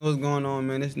What's going on,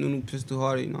 man? It's Nunu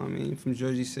Pistolhearted, you know what I mean? From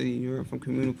Jersey City, you heard, from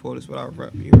Communal Port, that's what I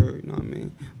rep, you heard, you know what I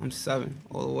mean? I'm 7,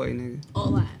 all the way, nigga. All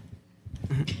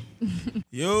that.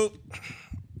 Yo,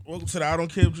 welcome to the I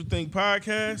Don't Care What You Think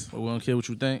podcast. Well, we don't care what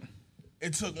you think.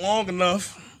 It took long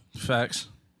enough. Facts.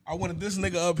 I wanted this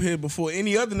nigga up here before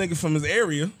any other nigga from his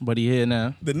area. But he here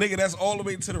now. The nigga that's all the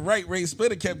way to the right, Ray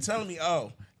Splitter, kept telling me,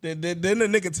 then the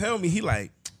nigga tell me, he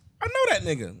like, I know that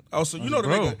nigga. Oh, so you know the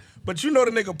nigga, but you know the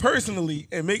nigga personally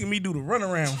and making me do the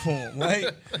runaround for him, right?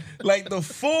 Like the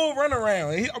full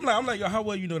runaround. I'm like, yo, how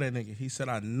well you know that nigga? He said,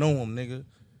 I know him, nigga.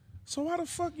 So why the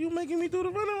fuck you making me do the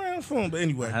runaround for him? But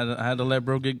anyway. I had to let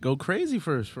bro go crazy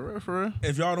first, for real.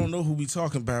 If y'all don't know who we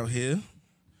talking about here,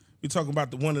 we talking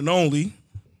about the one and only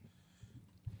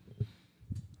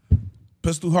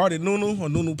Pistolhearted Nunu or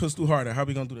Nunu Pistolhearted. How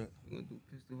we gonna do that? We're gonna do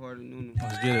Pistolhearted Nunu.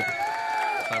 Let's get it.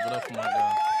 Clap it up for my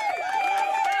guy.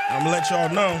 I'm gonna let y'all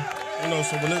know, you know.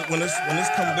 So when this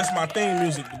come, this my theme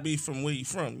music to be from where you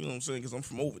from. You know what I'm saying? Because I'm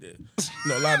from over there. You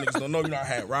know, a lot of niggas don't know. You know, I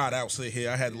had Rod Out sit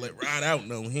here. I had to let Rod Out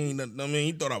know. He ain't. I mean,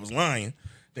 he thought I was lying.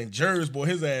 Then Jers brought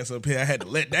his ass up here. I had to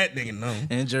let that nigga know.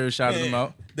 And Jers shouted him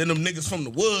out. Then them niggas from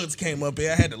the woods came up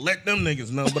here. I had to let them niggas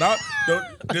know. But I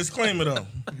disclaimer though.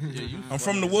 I'm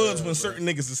from the woods when certain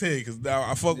niggas is here because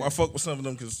I fuck with some of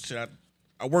them because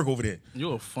I work over there.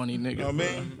 You a funny nigga. You know what I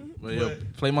mean? But yo,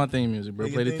 play my theme music, bro.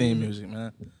 Play the theme music,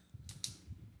 man.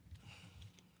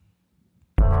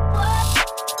 I'm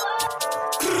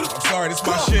sorry, this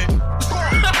my shit.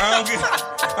 I don't give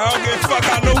a fuck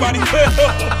how nobody will.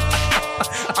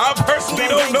 I personally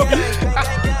don't know you.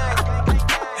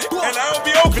 And I don't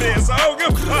be over there, so I don't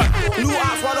give a fuck. New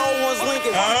ops, why the old ones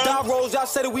linking? Dog rolls, y'all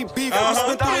said that we beef. We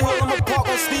spent through the hill, I'ma park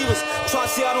on Stevens. Try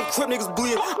to see how them crip niggas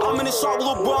bleed. I'm in the shop,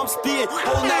 little bro, I'm speeding.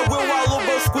 Holding that wheel while little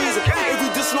bro squeezing. If you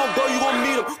dissing on bro, you gon'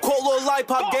 meet him. Cold little light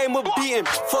pop game of beating.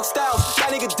 Fuck Styles, that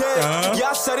nigga dead.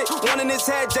 Yeah, I said it. One in his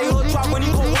head, J Hood drop when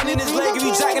he put one in his leg. If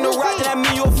you jacking the rack, then that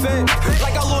mean you're fed.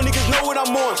 Like our little niggas know what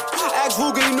I'm on. Ask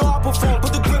Ruger, you know I perform.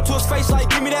 Put the grip to his face like,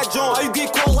 give me that joint. How you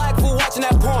get cold like for watching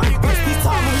that porn? Peace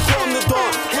time when we call him the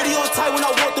dawn. Pretty on tight when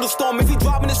I walk through the storm. If he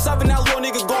dropping the 7, that little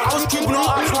nigga gone. I was keeping on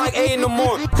ops like 8 in the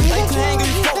morning. Like you hang if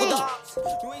you fuck with the ops.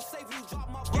 You ain't safe if you drop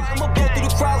my gun. I'ma blow through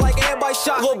the crowd like everybody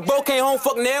shot. Little bro came home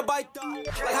fucking everybody died.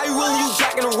 Like how you really use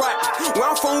jacking the rap? Where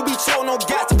I'm from, we be trolling on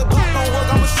gas. If the block don't work,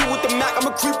 I'ma shoot with the Mac.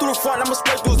 I'ma creep through the front, I'ma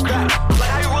spray through his back.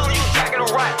 Like how you really use jacking the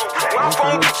rap? Where I'm from,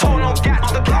 we be trolling on gas.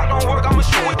 If the block don't work, I'ma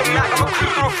shoot with the Mac. I'ma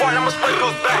creep through the front, I'ma spray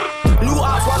through his back. New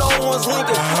ops, why the old ones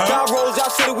linking? Dog rolls,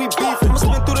 y'all said that we beefing. I'ma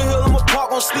spin through the hill, I'ma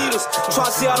park on Stevens. Try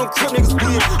to see how them crip niggas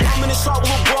bleed. I'm in the shop with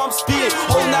little bro, I'm speeding.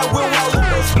 Holding that wheel while little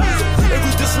bro squeezing. If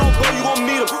you dissing on bro, you gon'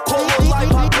 meet him. Cold little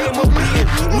life, I game of beating.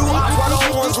 New ops, why the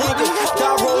old ones linking?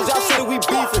 Dog rolls, y'all said that we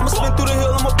beefing. I'ma spin through the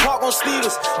hill, I'ma park on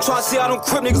Stevens. Try to see how them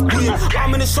crip niggas bleed.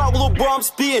 I'm in the shop with little bro, I'm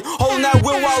speeding. Holding that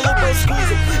wheel while little bro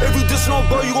squeezing. If you dissing on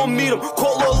bro, you gon' meet him.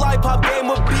 Cold little life, I game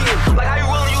of beating. Like how you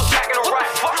really use jacking the rap?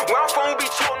 Where I'm from, we be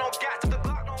trolling on gas.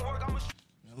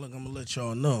 Look, I'm gonna let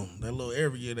y'all know that little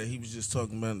area that he was just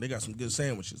talking about. They got some good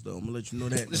sandwiches though. I'm gonna let you know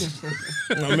that.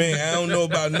 I mean, I don't know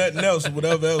about nothing else or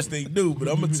whatever else they do, but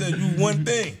I'm gonna tell you one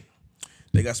thing.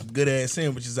 They got some good ass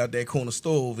sandwiches out that corner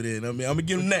store over there. I mean, I'm gonna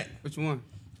give them that. Which one?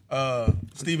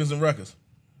 Stevens and Ruckers.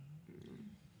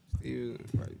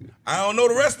 Stevens, right there. I don't know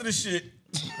the rest of the shit.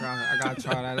 I gotta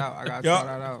try that out. I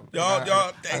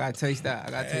gotta taste that.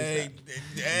 I gotta taste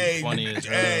that.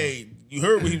 Hey, you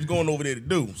heard what he was going over there to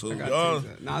do. So y'all,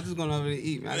 nah, I'm just going over there to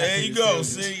eat, man. There you go.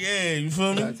 See, yeah, you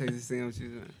feel me? I gotta taste the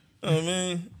sandwiches, man. I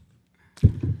mean,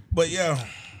 but yeah.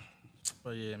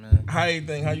 But yeah, man. How you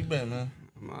think? How you been, man?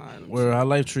 Well, how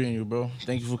life treating you, bro?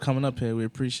 Thank you for coming up here. We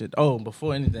appreciate it. Oh,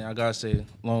 before anything, I gotta say,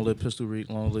 long live Pistol Reek,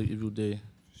 long live Evil Day.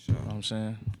 Sure. You know what I'm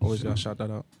saying? Always gotta shout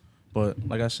that out. But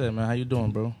like I said, man, how you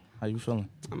doing, bro? How you feeling?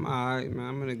 I'm alright, man.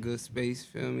 I'm in a good space,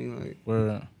 feel me? Like,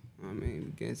 Word. I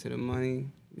mean, getting to the money,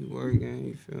 we working,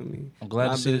 you feel me? I'm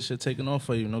glad to see this shit taking off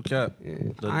for you, no cap. Yeah.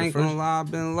 I ain't gonna lie,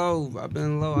 I've been low.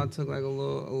 I took like a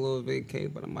little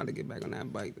vacay, but I'm about to get back on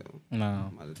that bike though. Nah.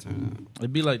 I'm about to turn out.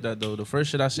 It be like that though. The first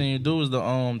shit I seen you do was the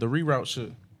reroute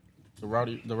shit. The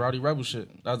Rowdy Rebel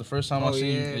shit. That was the first time I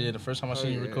seen you. Yeah, the first time I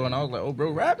seen you record, and I was like, oh,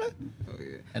 bro, rapping? Oh,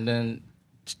 yeah. And then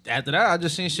after that, I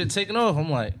just seen shit taking off.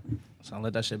 I'm like, so I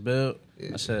let that shit build.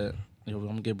 Yeah. I said, yo, I'm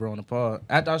gonna get bro on the pod.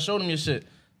 After I showed him your shit,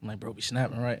 I'm like, bro, be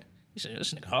snapping, right? He said,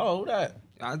 this nigga, who that?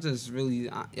 I just really,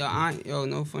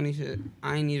 no funny shit.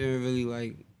 I ain't even really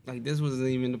like this wasn't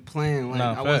even the plan. Like,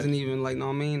 I wasn't even like, know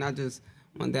what I mean?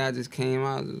 One day I just came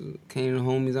to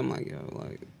homies. I'm like, yo,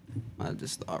 like, I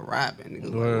just start rapping. Niggas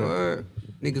like, word.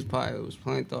 Niggas probably was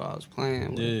playing, thought I was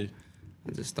playing. Yeah.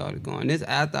 I just started going. This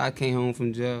after I came home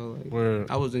from jail.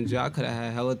 Like, I was in jail. I could have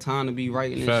had hella time to be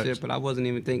writing and shit, but I wasn't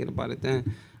even thinking about it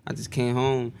then. I just came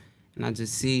home and I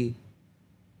see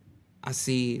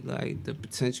like the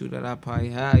potential that I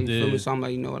probably had. You feel me? So I'm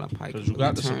like, you know what? I probably because you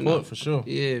got the support up. For sure.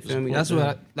 Yeah, feel me? That's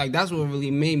what that's what really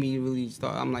made me really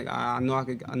start. I'm like, I know I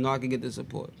could get the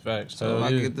support. Facts. So if I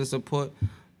could get the support.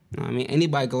 I mean,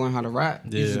 anybody can learn how to rap.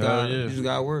 You just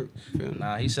gotta work.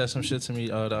 Nah, he said some shit to me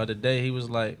the other day. He was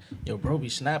like, yo, bro, be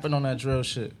snapping on that drill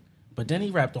shit. But then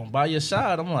he rapped on By Your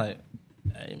Side. I'm like,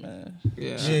 hey, man.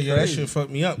 Yeah, that shit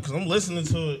fucked me up because I'm listening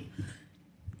to it.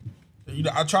 You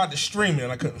know, I tried to stream it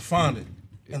and I couldn't find it.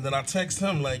 And then I text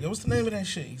him like, yo, what's the name of that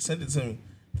shit? He sent it to me.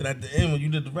 Then at the end when you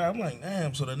did the rap, I'm like,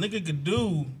 damn, so the nigga could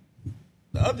do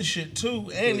the other shit too,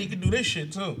 and he could do this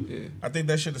shit too. Yeah. I think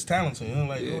that shit is talented, you know,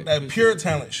 like that pure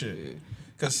talent shit. Yeah.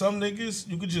 Cause some niggas,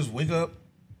 you could just wake up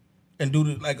and do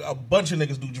like a bunch of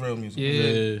niggas do drill music.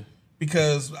 Yeah.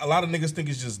 Because a lot of niggas think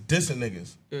it's just dissing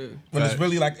niggas. Yeah. When it's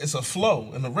really like it's a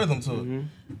flow and a rhythm to it.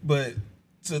 But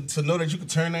to know that you could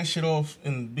turn that shit off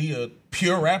and be a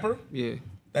pure rapper,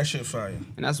 that shit fire.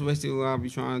 And that's basically what I be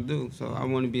trying to do. So I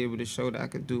want to be able to show that I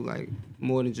could do like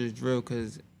more than just drill,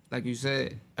 cause like you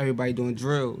said, everybody doing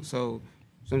drill. So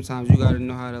sometimes you gotta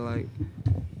know how to like,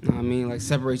 you know what I mean, like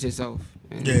separate yourself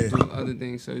and do other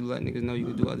things. So you let niggas know you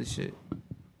can do other shit.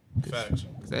 Facts.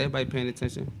 Cause everybody paying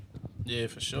attention. Yeah,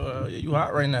 for sure. Yeah, you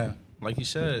hot right now. Like you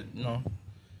said, you know,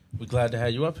 we glad to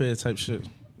have you up here type shit.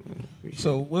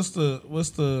 So what's the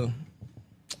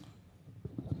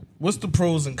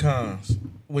pros and cons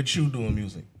with you doing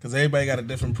music? Cause everybody got a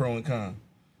different pro and con.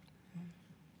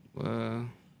 Well,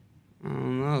 I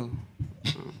don't know.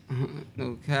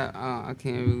 No cap. I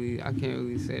can't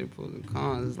really say the pros and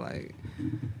cons.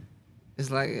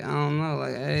 It's like I don't know.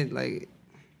 Like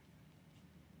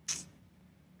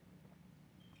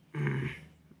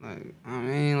I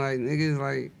mean, like niggas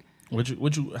like.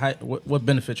 What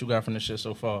benefit you got from this shit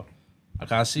so far?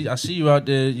 Like I see you out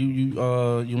there.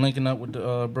 You linking up with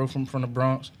the bro from the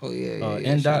Bronx. Oh yeah.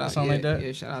 N-Dot or something like that.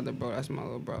 Yeah, shout out to bro. That's my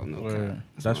little bro. No cap.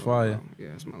 That's fire. Yeah,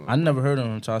 that's my little I never heard of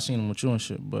him until I seen him with you and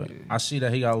shit. But I see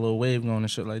that he got a little wave going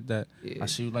and shit like that. Yeah. I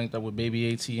see you linked up with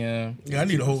Baby ATM. Yeah, I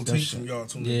need a whole tape from y'all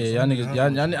too. Yeah, y'all niggas. I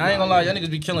ain't gonna lie, y'all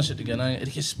niggas be killing shit together.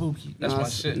 It gets spooky. That's my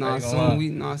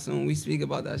shit. Soon we speak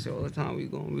about that shit all the time. We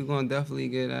gonna definitely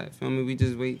get that. Feel me? We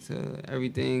just wait till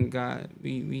everything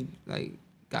we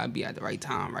gotta be at the right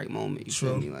time, right moment. You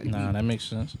feel me? Like that makes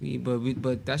sense.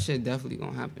 But that shit definitely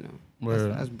gonna happen though.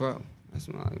 That's bro. That's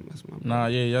my bro. Nah,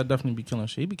 yeah, y'all definitely be killing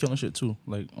shit. He be killing shit too,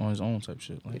 like on his own type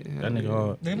shit. Like that nigga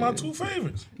hard. They my two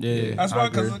favorites. Yeah, that's why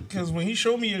because when he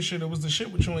showed me your shit, it was the shit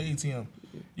with you on ATM.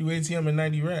 You ATM in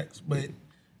 90 racks, but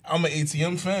I'm an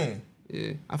ATM fan.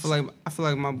 Yeah, I feel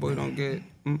like my boy don't get.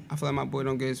 I feel like my boy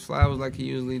don't get his flowers like he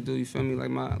usually do. You feel me? Like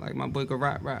my boy could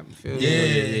rap. You feel me?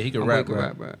 Yeah, he could rap.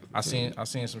 I seen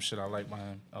some shit I like by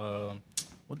him.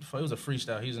 What the fuck? It was a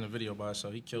freestyle. He was in a video by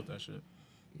himself. He killed that shit.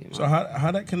 Yeah, so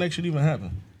how that connection even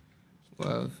happen?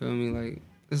 Well, feel me? Like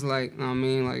it's like I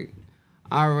mean, like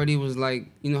I already was like,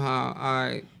 you know how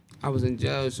I was in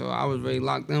jail, so I was really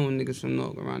locked in with niggas from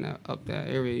North around up that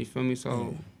area. You feel me?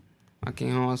 So. I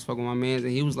came home, I was fucking with my mans,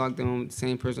 and he was locked in with the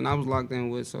same person I was locked in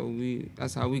with, so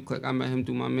that's how we clicked. I met him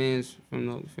through my mans from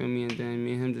the, feel me, and then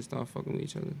me and him just started fucking with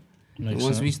each other. And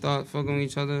once we start fucking with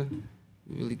each other,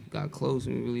 we really got close,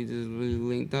 and we really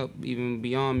linked up, even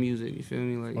beyond music, you feel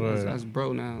me? Like, that's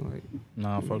bro now, like.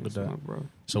 Nah, I fuck with that. My bro.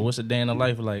 So what's the day in the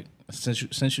life like? Since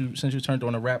you turned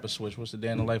on the rapper switch, what's the day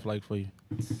in the life like for you?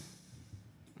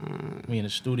 We in the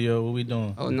studio, what we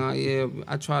doing? Oh, no, yeah.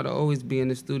 I try to always be in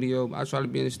the studio. I try to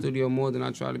be in the studio more than I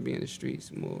try to be in the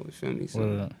streets more, you feel me?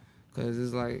 So, because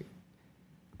it's like,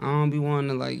 I don't be wanting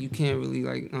to, like, you can't really,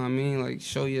 like, you know what I mean? Like,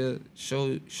 show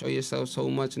yourself so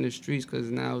much in the streets, because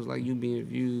now it's like you being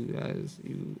viewed as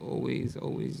you always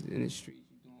in the streets.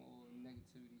 You doing all the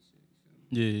negativity shit,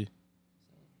 you feel me? Yeah.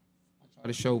 So I try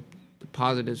to show the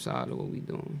positive side of what we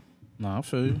doing. Nah, I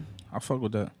feel you. I fuck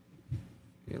with that.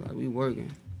 Yeah, like, we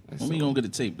working. When we gonna get the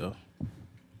tape though?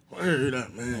 Word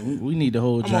up, man. We need the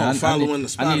whole joint. I'm all following the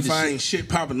Spotify and shit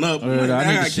popping up. I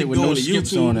need the shit with no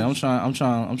skips on it. I'm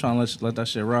trying to let that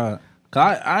shit ride.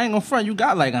 Cause I ain't gonna front. You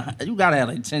gotta have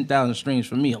like 10,000 streams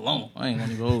for me alone. I ain't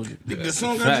gonna even hold you. The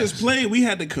song I just played, we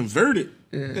had to convert it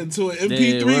into an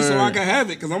MP3 so I can have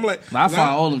it. Cause I'm like, I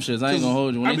find all them shits. I ain't gonna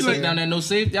hold you. When they took down that no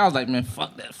safety, I was like, man,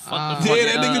 fuck that. Fuck that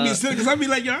nigga be sick. Cause I be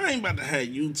like, yo, I ain't about to have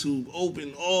YouTube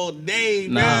open all day,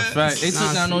 man. Nah, fact. They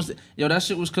took down no. Yo, that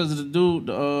shit was cause of the dude,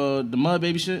 the Mud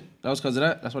Baby shit. That was cause of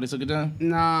that. That's why they took it down.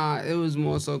 Nah, it was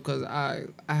more so cause I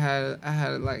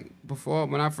had like before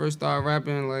when I first started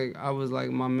rapping, like I was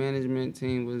like my management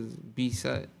team was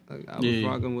B-Set. Like I was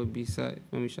rocking with B-Set.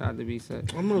 Feel me? Shout out to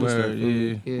B-Set. I noticed that.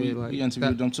 We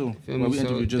interviewed them too. We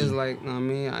interviewed just like, I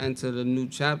mean, I entered a new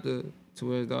chapter to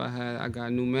where though I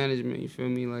got new management. You feel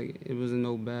me? Like it wasn't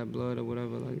no bad blood or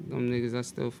whatever. Like them niggas, I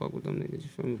still fuck with them niggas. You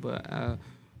feel me? But I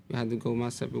had to go my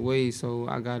separate ways. So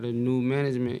I got a new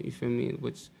management. You feel me?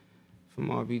 Which from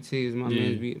RBT is my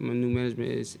management. My new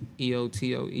management is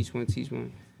EOTO. Each one teach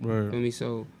one. Word. Feel me?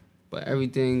 So, but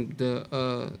everything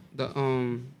the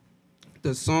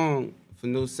song for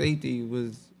No Safety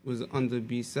was under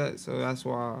B-Set, so that's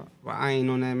why I ain't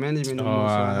on that management no more.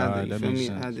 So I had to, you feel me?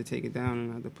 I had to take it down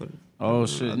and I had to put it. Oh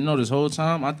shit! You know, this whole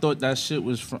time I thought that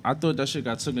shit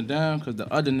got taken down because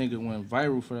the other nigga went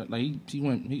viral for that. Like he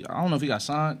went. I don't know if he got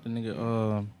signed. The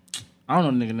nigga, I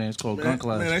don't know the nigga name. It's called Gun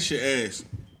Class. Man, that shit ass.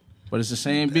 But it's the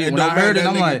same beat. When I heard it,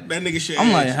 I'm like, that nigga shit.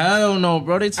 I'm like, hell no,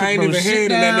 bro. They took bro shit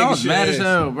down. I was mad as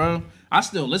hell, bro. I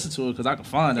still listen to it because I can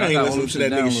find it. I ain't listen to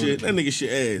that nigga shit. That nigga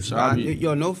shit ass. So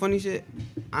yo, no funny shit.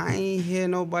 I ain't hear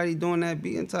nobody doing that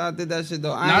beat until I did that shit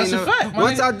though. It's a fact.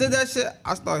 Once I did that shit,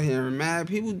 I started hearing mad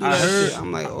people do that shit.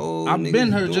 I'm like, oh, I've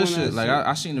been heard just shit. Like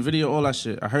I seen the video, all that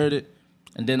shit. I heard it,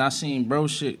 and then I seen bro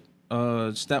shit.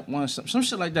 Step one, some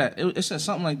shit like that. It said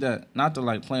something like that. Not to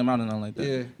like play him out and nothing like that.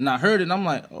 Yeah. And I heard it, and I'm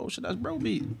like, oh shit, that's bro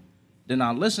beat. Then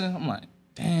I listen, I'm like,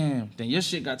 damn. Then your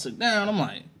shit got took down. I'm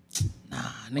like, nah,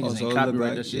 niggas ain't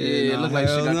copyright that shit. Yeah, it look like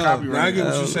shit got copyright. I get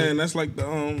what you're saying. That's like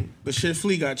the shit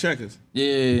Flea got checkers.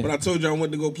 Yeah. When I told you I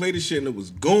went to go play this shit and it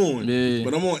was gone. Yeah.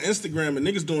 But I'm on Instagram and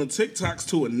niggas doing TikToks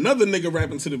to another nigga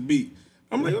rapping to the beat.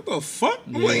 I'm like, what the fuck?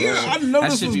 I'm like, I know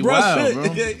this was bro shit. Bro.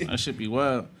 That shit be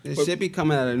wild. This shit be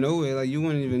coming out of nowhere. Like you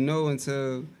wouldn't even know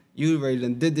until you already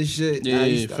done did this shit.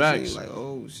 Yeah, facts. Like,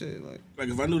 oh shit, like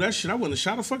if I knew that shit, I wouldn't have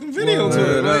shot a fucking video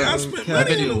to it. Like, I spent money. That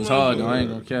video was hard though. I ain't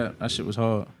gonna cap. That shit was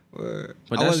hard. But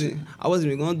I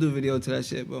wasn't even gonna do a video to that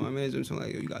shit, but my manager was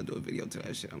like, yo, you gotta do a video to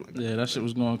that shit. I'm like, yeah, that shit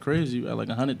was going crazy. We had like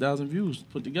 100,000 views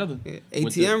put together. Yeah.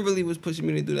 ATM really was pushing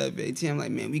me to do that. ATM like,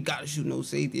 man, we gotta shoot No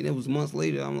Safety. And it was months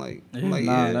later. I'm like,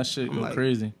 that shit go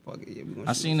crazy. Fuck it, yeah,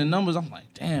 I seen the numbers. I'm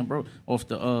like, damn, bro. Off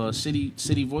the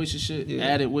city voices shit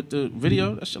added with the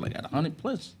video, that shit like at 100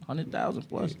 plus, 100,000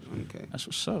 plus. Okay, that's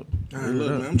what's up. All right,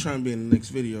 look, man, I'm trying to be in the next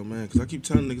video, man, because I keep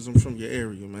telling niggas I'm from your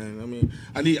area, man. I mean,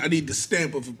 I need the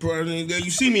stamp of a person.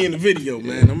 You see me in the video,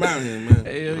 man. I'm out here, man.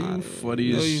 Hey, yo, you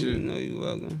funny as shit. No, you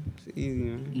welcome. It's easy,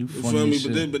 man. You funny as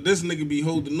shit. But this nigga be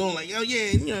holding on like, yo, I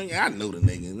know the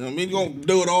nigga. You know what I mean? You gonna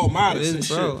do it all modest and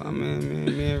shit. Bro, I mean,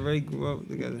 me and Ray grew up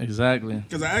together. Exactly.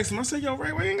 Because I asked him, I said, yo,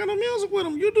 Ray, why you ain't got no music with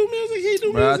him? You do music, he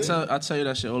do music. Bro, I tell you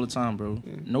that shit all the time, bro.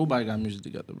 Yeah. Nobody got music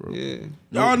together, bro. Yeah.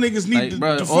 Y'all niggas need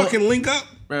to fucking link up.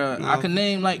 Bro, no. I can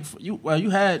name like you. Well, you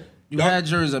had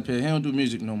Jers up here. He don't do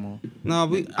music no more. No,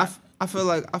 I feel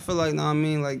like, no, I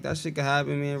mean, like, that shit could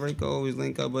happen. Me and Ray could always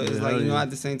link up, but it's like, you know,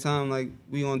 at the same time, like,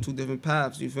 we on two different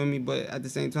paths, you feel me? But at the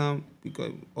same time, we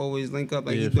could always link up.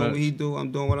 Like, he doing what he do,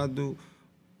 I'm doing what I do.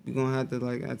 We gonna have to,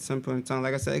 like, at some point in time,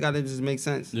 like I said, it gotta just make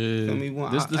sense. Yeah. Feel me?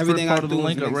 This the everything first part of the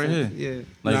link up right sense. here. Yeah.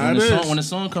 Like, when the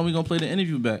song come, we gonna play the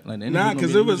interview back. Like,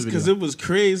 because it was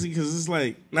crazy, because it's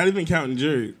like, not even counting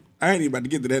Jerry. I ain't even about to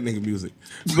get to that nigga music.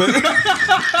 But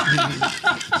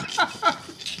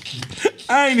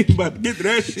I ain't even about to get to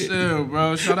that shit. Chill,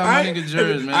 bro. Shout out my nigga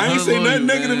Jerry, man. I ain't say nothing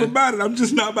negative about it. I'm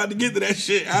just not about to get to that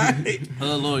shit.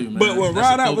 Loyal, man. But when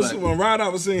Rod Out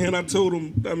was saying, and I told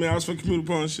him, I mean, I was from Community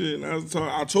Pond shit, and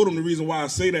I told him the reason why I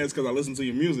say that is because I listen to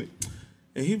your music.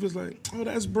 And he was like, oh,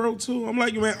 that's bro too. I'm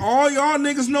like, man, all y'all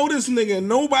niggas know this nigga, and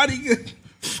nobody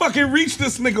fucking reach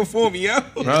this nigga for me, yo.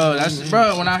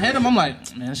 Bro, when I hit him, I'm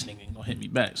like, man, this nigga ain't gonna hit me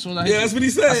back. Soon as that's what he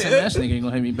said. I said, man, this nigga ain't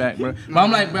gonna hit me back, bro. But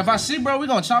I'm like, if I see bro, we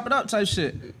gonna chop it up type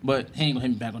shit. But he ain't gonna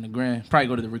hit me back on the gram. Probably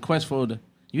go to the request folder.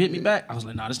 You hit me back? I was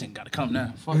like, nah, this nigga gotta come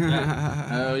now. Fuck that.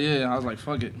 Hell yeah. I was like,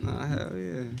 fuck it. Nah, hell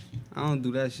yeah. I don't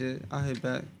do that shit. I hit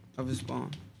back. I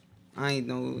respond. I ain't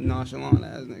no nonchalant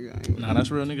ass nigga. Nah,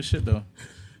 that's real nigga shit though.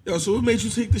 Yo, so what made you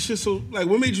take this shit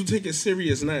what made you take it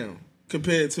serious now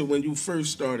compared to when you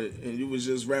first started and you was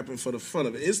just rapping for the fun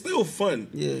of it? It's still fun.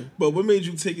 Yeah. But what made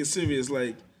you take it serious?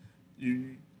 Like,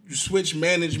 you switch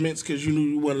managements because you knew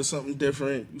you wanted something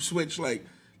different. You switch, like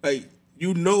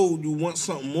you know you want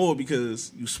something more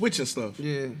because you switching stuff.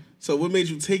 Yeah. So what made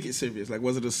you take it serious? Like,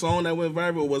 was it a song that went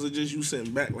viral or was it just you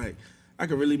sitting back like, I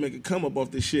could really make a come up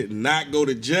off this shit and not go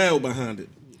to jail behind it.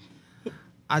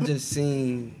 I just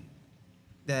seen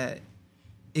that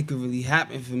it could really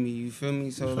happen for me. You feel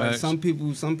me? So like some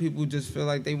people just feel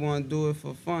like they want to do it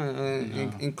for fun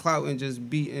and clout and just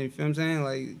beat. And you feel what I'm saying?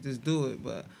 Like just do it.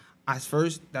 But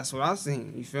that's what I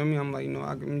seen. You feel me? I'm like,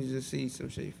 I can just see some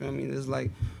shit. You feel me? It's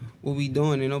like what we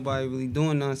doing, and nobody really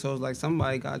doing nothing. So it's like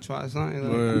somebody gotta try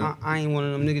something. Like, I ain't one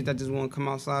of them niggas that just want to come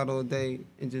outside all day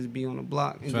and just be on the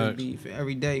block and just be for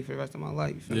every day for the rest of my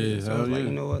life. You feel me? So it's like,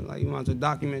 you know what? Like you might as well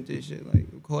document this shit. Like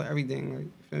record everything. Like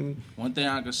you feel me? One thing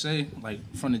I could say,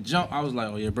 like from the jump, I was like,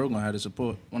 oh yeah, bro, gonna have the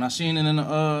support. When I seen it in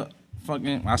the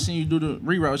I seen you do the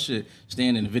reroute shit,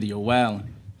 staying in the video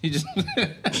wilding. He just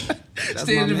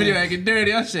staying in the video acting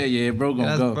dirty. I said, yeah, bro,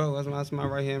 gonna go. Bro, that's my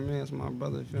right hand man. That's my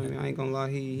brother. Feel me? I ain't gonna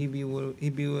lie. He be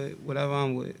with whatever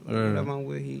I'm with. Like, whatever I'm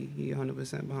with, he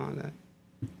 100% behind that.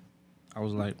 I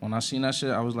was like, when I seen that shit,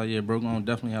 I was like, yeah, bro, gonna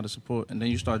definitely have the support. And then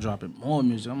you start dropping more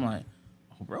music. I'm like,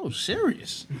 oh, bro,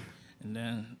 serious. And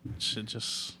then shit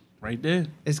just right there.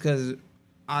 It's cause it's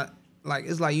like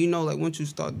like once you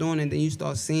start doing it, then you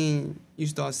start seeing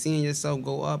yourself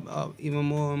go up even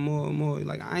more and more and more.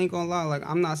 Like I ain't gonna lie, like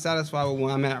I'm not satisfied with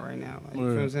where I'm at right now. Like, you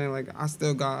feel what I'm saying? Like I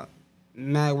still got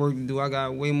mad work to do. I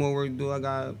got way more work to do. I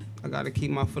got to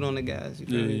keep my foot on the gas. You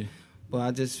feel me? But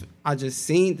I just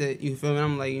seen that. You feel me?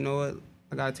 I'm like, you know what?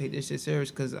 I gotta take this shit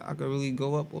serious because I could really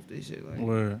go up off this shit. Like.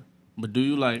 Word. But do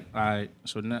you like,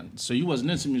 so you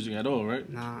wasn't into music at all, right?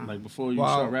 Nah. Like before you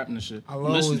start rapping and shit. I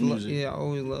always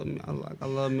love me. I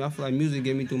love me. I feel like music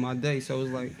get me through my day. So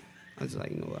it's like, I just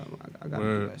like, you know what, I gotta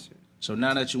do that shit. So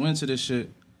now that you into this shit,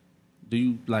 do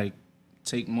you like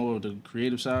take more of the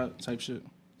creative side type shit?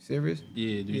 Serious?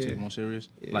 Yeah, do you take it more serious?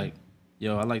 Yeah. Like,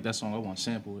 yo, I like that song, I want to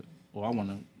sample it. Or I want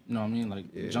to, you know what I mean? Like,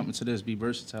 jump into this, be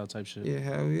versatile type shit. Yeah,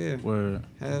 hell yeah. Word.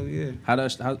 Hell yeah.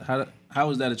 How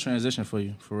was that a transition for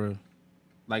you, for real?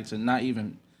 Like, to not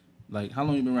even, like, how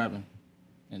long you been rapping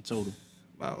in total?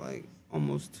 About, like,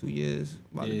 almost 2 years.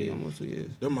 About to be almost 2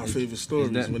 years. They're my favorite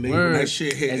stories. When that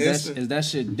shit hit instant. Is that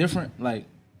shit different? Like,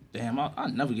 damn, I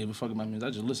never gave a fuck about music.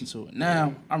 I just listen to it.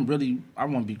 Now, I want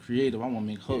to be creative. I want to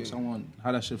make hooks.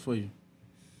 How that shit for you?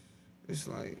 It's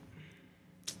like,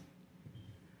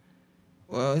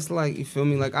 well, it's like, you feel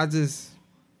me? Like,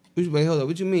 wait, hold up.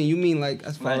 What you mean? You mean, like,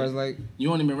 as far as, like...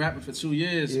 You only been rapping for 2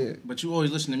 years, but you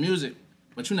always listen to music,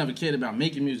 but you never cared about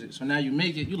making music. So now you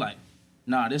make it, you like,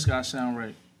 nah, this guy sound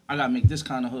right. I got to make this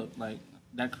kind of hook. Like,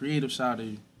 that creative side of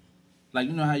you. Like,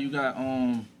 you know how you got,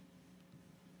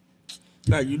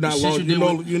 Now you're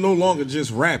no longer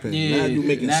just rapping. Yeah, now you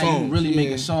making songs. Now you really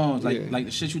making songs. Like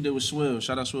the shit you did with Swill.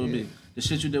 Shout out Swill B. The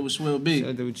shit you did with Swill B. Shit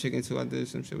I did with Chicken too. I did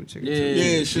some shit with Chicken too.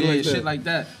 Yeah, shit like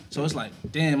that. So it's like,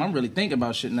 damn, I'm really thinking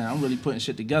about shit now. I'm really putting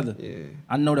shit together. Yeah.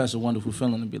 I know that's a wonderful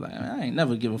feeling to be like, man, I ain't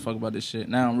never give a fuck about this shit.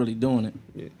 Now I'm really doing it.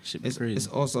 Yeah. Shit be crazy. It's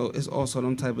also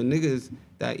them type of niggas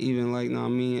that even like, know what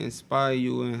I mean, inspire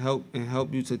you and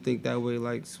help you to think that way.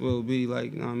 Like Swill B,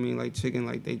 like, know what I mean, like Chicken,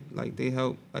 like they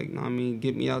help, like, know what I mean,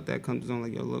 get me out that comfort zone.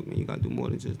 Like, yo, look, man, you gotta do more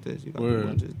than just this. You gotta do more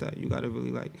than just that. You gotta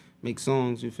really like make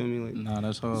songs. You feel me? Like, nah,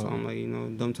 that's hard. So I'm like, you know,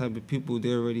 them type of people,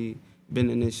 they already been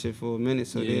in this shit for a minute,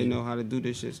 so they know how to do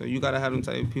this shit. So you gotta have them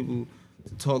type of people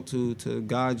to talk to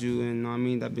guide you, and know what I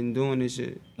mean, that been doing this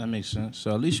shit. That makes sense.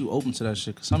 So at least you open to that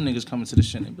shit, cause some niggas coming to this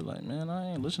shit and they be like, man,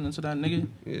 I ain't listening to that nigga.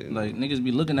 Yeah, like niggas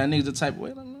be looking at niggas the type of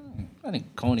way, like, man, I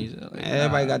think Coney's. Like,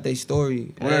 everybody got their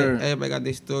story. Everybody got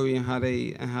their story and how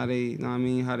they, know what I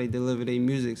mean, how they deliver their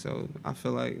music. So I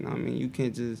feel like, know what I mean, you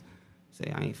can't just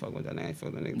say I ain't fuck with that nigga, I ain't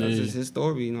fuck with that nigga. That's just his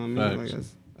story, you know what I mean? Like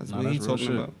that's what he's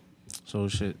talking about. So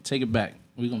shit, take it back.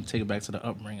 We gonna take it back to the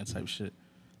upbringing type shit.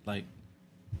 Like,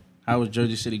 how was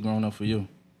Jersey City growing up for you?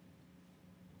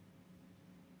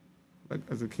 Like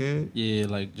as a kid? Yeah,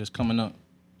 like just coming up.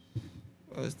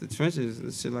 Well, it's the trenches.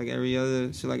 It's shit like every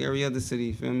other city.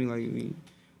 You feel me? Like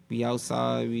we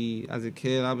outside. As a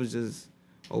kid, I was just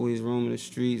always roaming the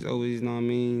streets. Always, know what I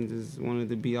mean? Just wanted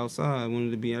to be outside.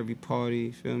 Wanted to be every party.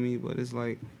 You feel me? But it's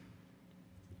like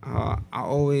I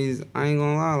ain't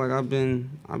gonna lie.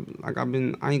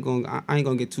 I ain't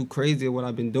gonna get too crazy at what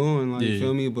I've been doing. Like, you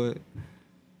feel me? But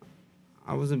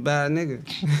I was a bad nigga.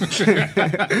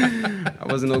 I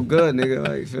wasn't no good nigga.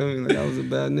 Like, feel me? Like, I was a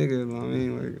bad nigga. You know what I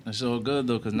mean? Like, it's all good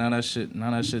though, cause now that shit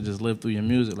just lived through your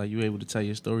music. Like, you able to tell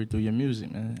your story through your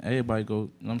music, man. Everybody go, you know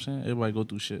what I'm saying? Everybody go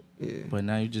through shit. Yeah. But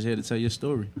now you just here to tell your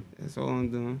story. That's all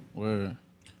I'm doing. Word.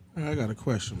 I got a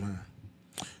question, man.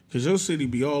 Cause your city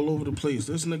be all over the place.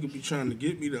 This nigga be trying to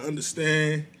get me to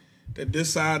understand that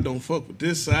this side don't fuck with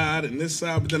this side and this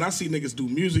side. But then I see niggas do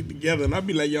music together and I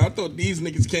be like, yo, I thought these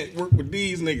niggas can't work with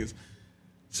these niggas.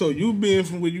 So you being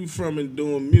from where you from and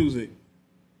doing music,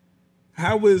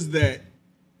 how is that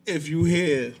if you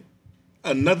hear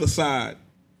another side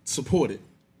support it?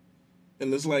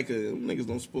 And it's like niggas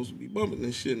don't supposed to be bumping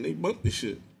this shit, and they bump this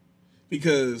shit.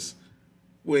 Because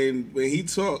when he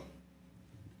talk,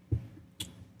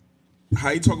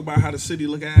 how he talk about how the city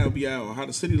look at LBI or how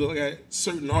the city look at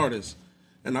certain artists,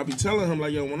 and I be telling him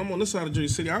like, yo, when I'm on this side of Jersey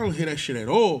City, I don't hear that shit at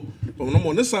all. But when I'm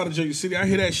on this side of Jersey City, I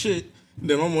hear that shit.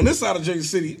 Then I'm on this side of Jersey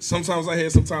City. Sometimes I hear,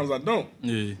 sometimes I don't.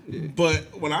 Yeah.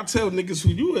 But when I tell niggas who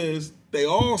you is, they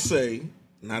all say,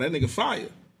 "Nah, that nigga fire."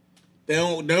 They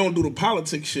don't do the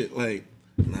politics shit like,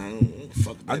 "Nah, I don't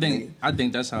fuck with that nigga." I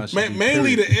think that's how it should be.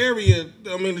 Mainly the area.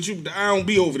 I mean, I don't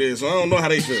be over there, so I don't know how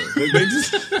they feel. They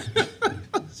just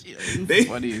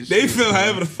they feel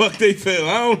however the fuck they feel.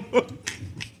 I don't know.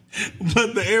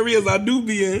 But the areas I do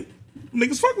be in,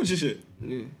 niggas fuck with your shit.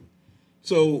 Yeah.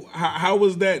 So how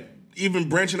was that even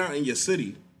branching out in your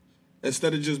city?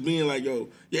 Instead of just being like, yo,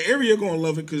 your area gonna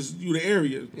love it because you the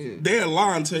area. Yeah. They'll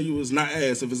lie and tell you it's not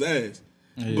ass if it's ass.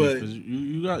 Yeah, but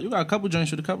you got a couple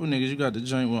joints with a couple niggas. You got the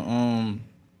joint with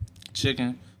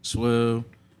Chicken, Swill,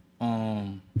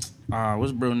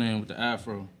 what's bro name with the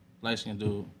afro? Light skinned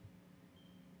dude.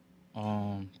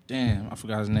 Damn, I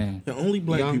forgot his name. The only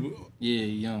black Young? people. Yeah,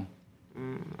 Young.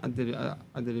 I did a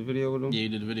video with him. Yeah, you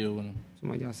did a video with him.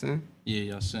 Somebody y'all seen? Yeah,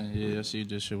 y'all sent. Yeah, I see you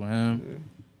did shit with him. Yeah.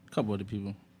 A couple other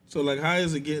people. So like, how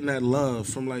is it getting that love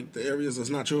from like the areas that's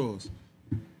not yours?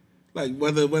 Like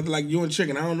whether like you and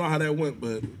Chicken, I don't know how that went,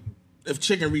 but if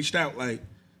Chicken reached out like,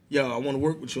 yo, I want to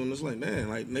work with you, and it's like, man,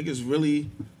 like niggas really,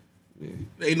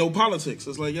 ain't no politics.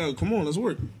 It's like, yo, come on, let's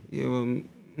work. Yeah, well,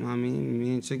 I mean,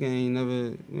 me and Chicken ain't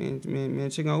never, me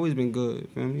and Chicken always been good,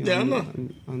 feel me? Yeah, I know.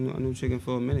 I knew Chicken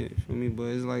for a minute, feel me? But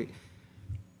it's like,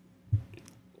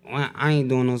 I ain't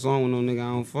doing no song with no nigga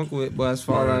I don't fuck with, but as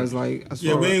far as like, we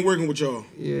ain't working with y'all.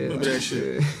 Yeah, remember like, that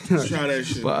shit. Let's try that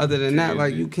shit. But other than that,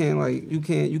 like you can't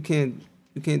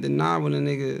deny when a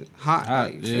nigga hot.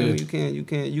 Like, feel me?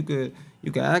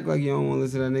 You could act like you don't want to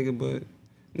listen to that nigga, but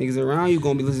niggas around you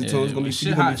gonna be listening to him. It's gonna be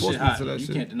shit hot. Shit hot. To that You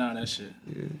shit. can't deny that shit.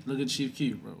 Yeah. Look at Chief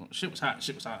Keef, bro. Shit was hot.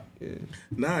 Yeah.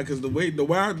 Nah, because the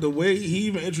way he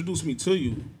even introduced me to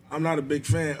you, I'm not a big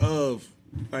fan of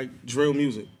like drill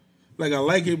music. Like I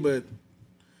like it, but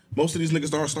most of these niggas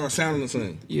start sounding the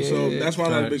same. Yeah, so that's why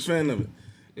I'm not a big fan of it.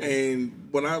 Yeah. And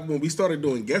when we started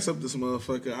doing guests up this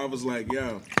motherfucker, I was like,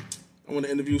 yo, I want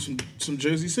to interview some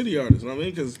Jersey City artists. You know what I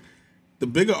mean? Because the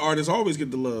bigger artists always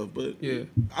get the love. But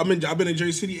I've been in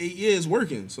Jersey City 8 years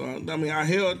working. So I mean, I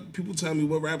hear people tell me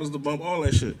what rappers to bump, all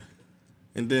that shit.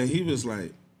 And then he was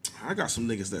like, I got some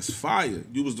niggas that's fire.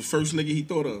 You was the first nigga he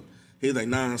thought of. He was like,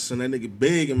 nah, son, that nigga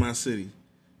big in my city.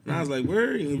 And I was like,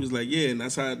 where? And he was like, yeah, and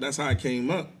that's how it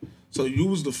came up. So you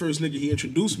was the first nigga he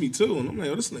introduced me to. And I'm like,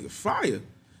 oh, this nigga fire.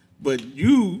 But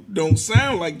you don't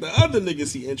sound like the other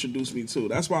niggas he introduced me to.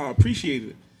 That's why I appreciated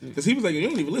it. Because he was like, you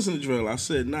don't even listen to drill. I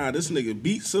said, nah, this nigga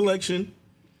beat selection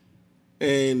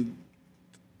and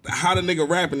how the nigga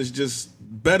rapping is just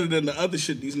better than the other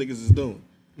shit these niggas is doing.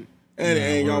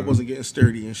 And y'all wasn't getting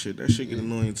sturdy and shit. That shit get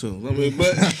annoying too. I mean,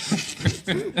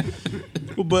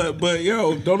 but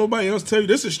yo, don't nobody else tell you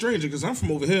this is stranger because I'm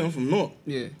from over here. I'm from North.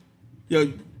 Yeah.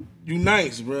 Yo, you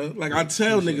nice, bro. Like I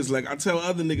tell niggas, like I tell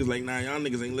other niggas, like nah, y'all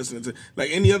niggas ain't listening to like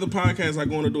any other podcast. I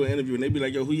go on to do an interview and they be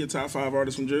like, yo, who your top 5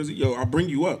 artists from Jersey? Yo, I bring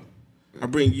you up. I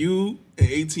bring you and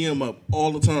ATM up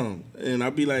all the time, and I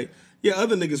be like, yeah,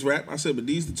 other niggas rap. I said, but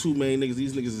these the two main niggas.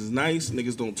 These niggas is nice.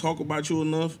 Niggas don't talk about you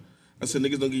enough. I said,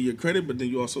 niggas don't give you credit, but then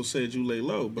you also said you lay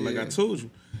low. But like I told you,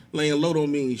 laying low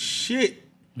don't mean shit.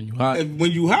 When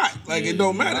you hot. Like it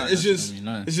don't matter. It's just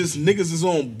niggas is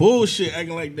on bullshit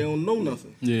acting like they don't know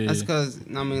nothing. Yeah. That's because,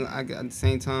 I mean, at the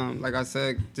same time, like I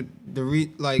said,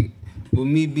 like with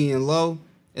me being low,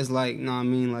 it's like, I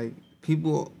mean, like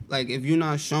people, like if you're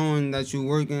not showing that you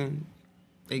working,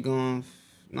 they going,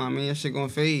 I mean, that shit gonna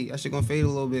fade. That shit gonna fade a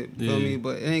little bit, feel me?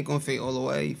 But it ain't gonna fade all the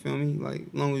way, you feel me? Like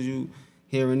as long as you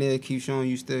here and there, keep showing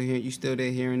you still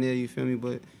there here and there, you feel me?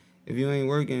 But if you ain't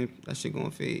working, that shit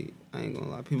gonna fade. I ain't gonna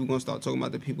lie. People gonna start talking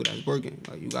about the people that's working.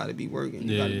 Like you gotta be working.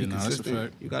 You gotta be consistent. That's a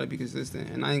fact. You gotta be consistent.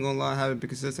 And I ain't gonna lie, I haven't been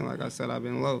consistent. Like I said, I've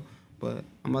been low. But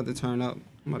I'm about to turn up.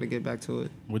 I'm about to get back to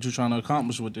it. What you trying to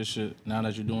accomplish with this shit now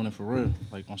that you're doing it for real?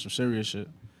 Like on some serious shit.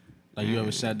 Like you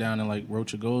ever sat down and like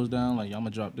wrote your goals down? Like, I'm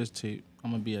gonna drop this tape.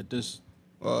 I'm gonna be at this.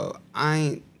 I'm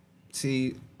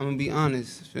gonna be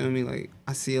honest, feel me? Like,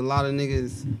 I see a lot of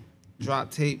niggas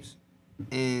drop tapes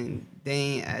and they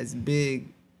ain't as big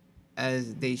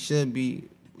as they should be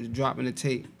with dropping a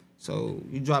tape. So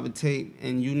you drop a tape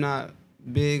and you not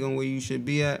big on where you should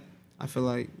be at, I feel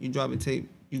like you drop a tape,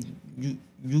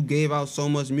 you gave out so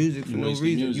much music for no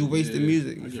reason. You wasted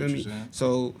music, you feel me?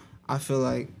 So I feel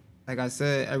like like I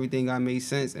said, everything got to make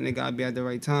sense and it got to be at the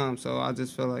right time. So I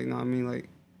just feel like, you know what I mean? Like,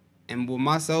 and with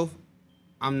myself,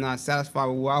 I'm not satisfied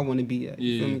with where I want to be at.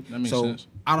 You feel me? That makes so sense.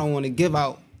 I don't want to give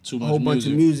out Too a much whole bunch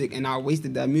of music. music and I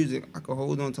wasted that music. I could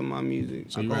hold on to my music.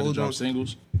 So I you could rather hold drop on.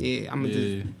 singles? Yeah, I'm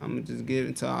gonna just give it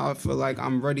until I feel like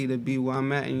I'm ready to be where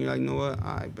I'm at. And you're like, you know what?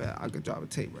 I bet I could drop a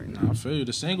tape right now. I feel you.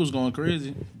 The singles going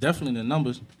crazy. Definitely the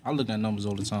numbers. I look at numbers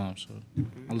all the time. So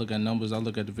I look at numbers. I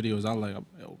look at the videos. I like,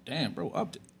 oh damn, bro,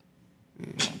 upped it.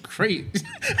 Going crazy.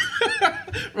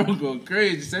 Bro, going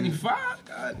crazy. 75.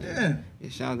 God damn. Yeah,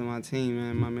 shout out to my team,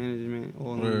 man, my management,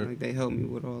 all of them. Like they helped me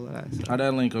with all of that. So. How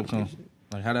that link up come?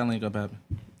 Like how that link up happen?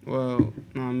 Well, you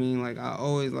know what I mean? Like I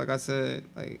always, like I said,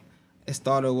 like it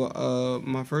started with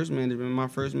my first management. My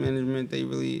first management, they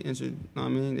really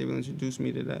introduced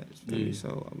me to that. Yeah.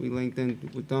 So we linked in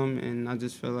with them, and I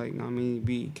just feel like, you know what I mean,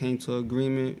 we came to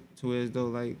agreement to where as though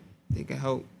like they could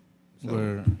help. So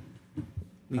Where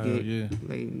we get yeah.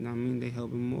 like, you know what I mean, they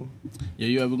helping more. Yeah,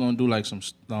 you ever gonna do like some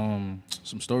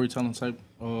storytelling type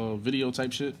video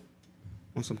type shit?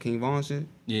 On some King Von shit.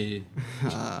 Yeah.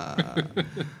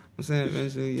 I'm saying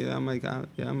eventually, I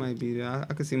might be there.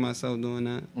 I could see myself doing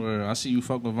that. Where I see you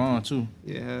fuck with Von too.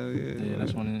 Yeah, hell yeah. Yeah,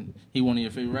 that's he one of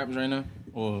your favorite rappers right now,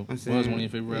 or was one of your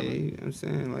favorite rappers? Yeah, I'm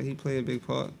saying like he played a big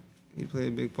part. I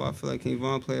feel like King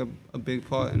Von played a big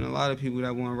part in a lot of people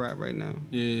that want to rap right now.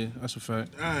 Yeah, that's a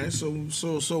fact. All right, so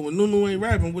when Nunu ain't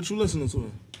rapping, what you listening to?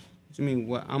 What you mean?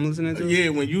 What I'm listening to? Yeah,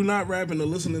 when you not rapping or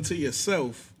listening to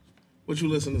yourself, what you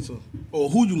listening to, or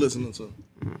who you listening to?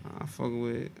 I fuck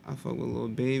with Lil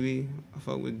Baby. I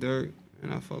fuck with Dirk,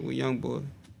 and I fuck with Young Boy.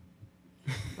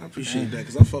 I appreciate that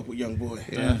because I fuck with Young Boy.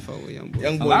 Yeah, I fuck with Young Boy.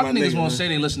 Young Boy, A lot my of niggas nigga, won't man. say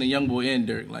they listen to Young Boy and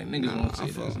Dirk. Like niggas won't say I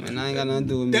fuck, that. man. I ain't got nothing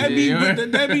to do with me.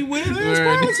 That be weird ass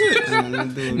politics. I ain't got nothing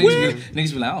to do with me.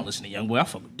 Niggas be like, I don't listen to Young Boy. I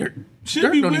fuck with Dirk. Shit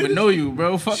Dirk be don't weird. even know you,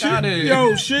 bro. Fuck out of here.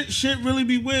 Yo, shit really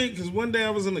be weird because one day I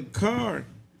was in the car,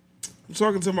 I'm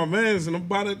talking to my mans and I'm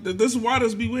about to. This is why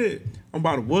this be weird. I'm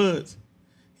about to Woods.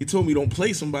 He told me don't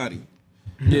play somebody.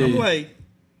 Yeah. I'm like,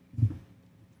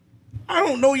 I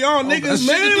don't know y'all niggas, got shit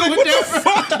to man. do Like, with what that, the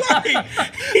fuck?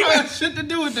 Like, he I like, got shit to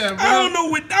do with that, bro. I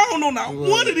don't know not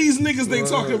one of these niggas they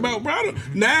talking about, bro.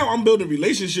 Now I'm building a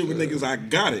relationship with niggas. I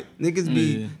got it.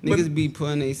 Niggas be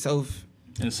putting themselves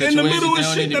In the middle of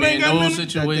shit that ain't got nothing-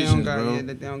 situations, bro. that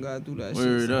they don't gotta do that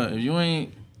Word shit. up. If you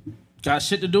ain't got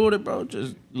shit to do with it, bro,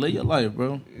 just live your life,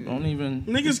 bro. Don't even.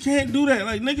 Niggas can't do that.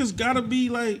 Like niggas gotta be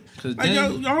like Cause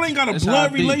y'all ain't got a that's how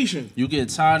blood it be. relation. You get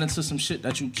tied into some shit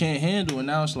that you can't handle, and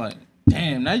now it's like,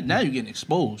 damn, now you getting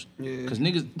exposed. Yeah. Cause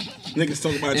niggas, Niggas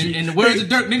talk about you. in the words of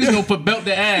Dirk, niggas gonna put belt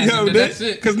their ass. Yo, That's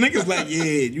it. Cause niggas like, yeah,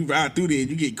 you ride through there,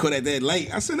 you get caught at that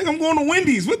light. I said, nigga, I'm going to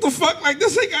Wendy's. What the fuck? Like,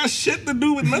 this ain't got shit to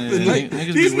do with nothing. Yeah, like,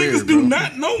 niggas these be weird, niggas do bro.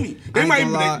 not know me. I ain't gonna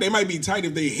lie. They might be tight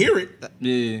if they hear it,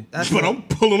 Yeah. but I'm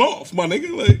pulling off, my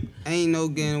nigga. Like, Ain't no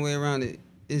getting away around it.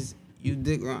 It's you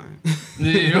dick rhyme.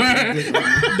 Yeah.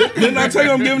 didn't I tell you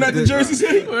I'm giving that to Jersey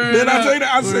City? Word Didn't I tell you up,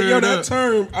 that? I said, yo, word that up.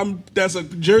 term, that's a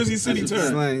Jersey City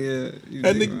term. Slang, yeah. You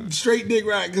And dick the rhyme. straight dick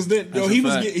ride, because then yo, That's a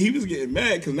fact. he was getting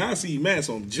mad because now I see he mad,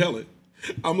 so I'm jealous.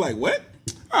 I'm like, what?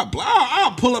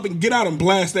 I'll pull up and get out and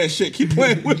blast that shit. Keep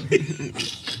playing with me.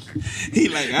 He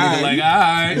like, all right. Like,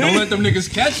 alright, don't let them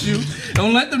niggas catch you.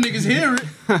 Don't let them niggas hear it.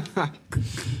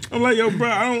 I'm like, yo, bro,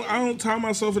 I don't tie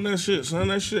myself in that shit, son.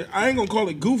 That shit, I ain't gonna call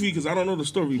it goofy because I don't know the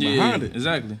story behind it.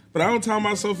 Exactly. But I don't tie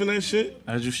myself in that shit.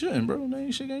 As you shouldn't, bro. That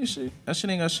ain't shit. That shit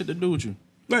ain't got shit to do with you.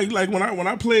 Like when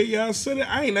I played Y'all Said It,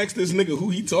 I ain't asked this nigga who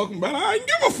he talking about. I ain't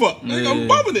give a fuck. Like, Yeah. I'm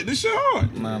bumping it. This shit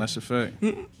hard. Nah, that's a fact.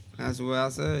 That's what I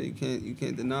said. You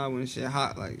can't deny when shit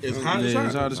hot. Like It's feel hot. me? Yeah,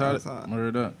 It's it's hot.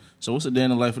 Word up. So what's the day in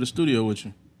the life of the studio with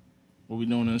you? What we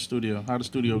doing in the studio? How the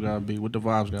studio gotta be? What the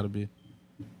vibes gotta be?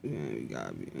 Yeah, you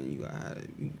gotta be, man. You gotta have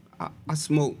it. I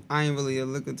smoke. I ain't really a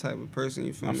liquor type of person.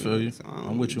 You feel I me? feel you. So I don't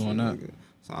I'm with you really on that. liquor.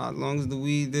 So as long as the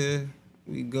weed there,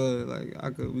 we good.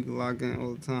 Like we could lock in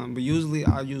all the time. But usually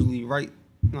I write.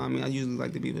 You know what I mean? I usually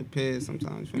like to be prepared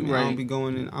sometimes. You feel me? You I right. don't be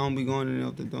going in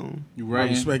off the dome. You I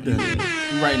writing? respect that.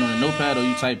 You writing on a notepad or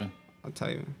you typing? I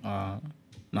type it. Nah,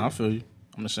 I feel you.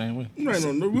 I'm the same way. Right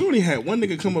on. We only had one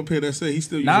nigga come up here that said he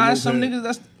still using Nah, notepad. some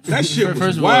niggas That shit was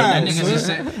first of wild, all, that nigga son. just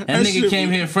said that That nigga shit came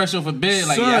was- here fresh off a bed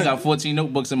like, Son. yeah, I got 14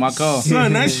 notebooks in my car.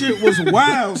 Son, that shit was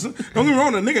wild. Son. Don't get me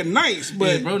wrong, the nigga nice, but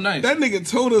Yeah, bro, nice. that nigga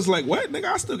told us like, what? Nigga,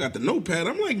 I still got the notepad.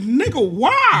 I'm like, nigga,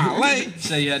 why? Like,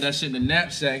 Say you had that shit in the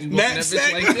knapsack. You walking that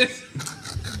Knapsack? bitch like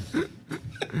this.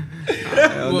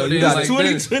 Hell no, Well, you yeah, got like it.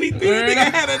 2023, this.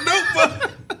 nigga had a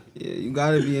notebook. Yeah, you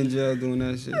gotta be in jail doing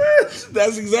that shit.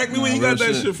 That's exactly where he got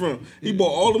that shit from. He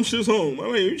bought all them shits home.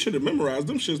 I mean, you should have memorized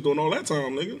them shits doing all that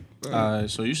time, nigga. All right,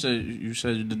 so you said you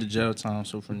did the jail time.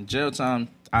 So from the jail time,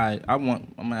 I'm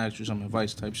gonna ask you some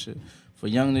advice type shit for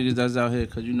young niggas that's out here,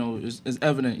 cause you know it's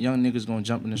evident young niggas gonna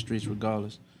jump in the streets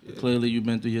regardless. Yeah. Clearly, you've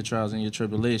been through your trials and your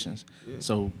tribulations. Yeah.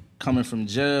 So coming from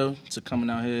jail to coming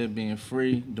out here, being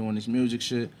free, doing this music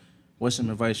shit, what's some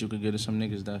advice you could give to some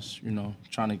niggas that's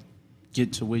trying to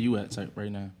get to where you at type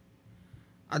right now?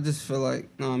 I just feel like,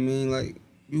 you know what I mean, like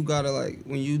you gotta like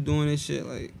when you doing this shit,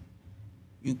 like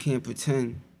you can't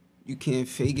pretend. You can't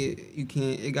fake it.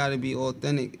 It gotta be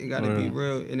authentic. It gotta be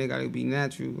real, and it gotta be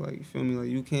natural. Like, you feel me? Like,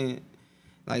 you can't,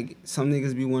 like, some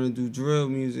niggas be wanna do drill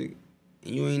music,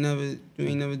 and you ain't never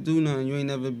do nothing. You ain't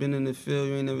never been in the field.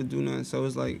 You ain't never do nothing. So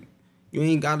it's like, you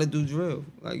ain't gotta do drill.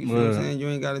 Like, you feel what I'm saying? You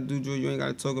ain't gotta do drill. You ain't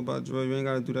gotta talk about drill. You ain't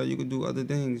gotta do that. You could do other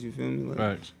things. You feel me? Like,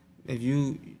 right. If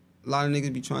you, a lot of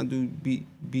niggas be trying to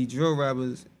be drill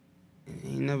rappers.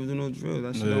 Ain't never do no drill.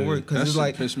 That shit don't work. Cause it's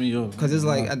like, piss me off. Cause it's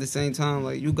like at the same time,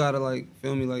 like you gotta like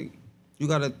feel me, like you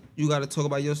gotta talk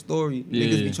about your story. Yeah.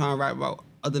 Niggas be trying to rap about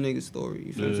other niggas' story.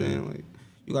 You feel what I'm saying? Like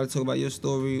you gotta talk about your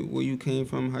story, where you came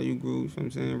from, how you grew. You feel what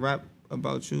I'm saying? Rap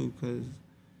about you, cause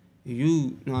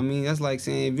you know what I mean? That's like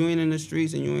saying if you ain't in the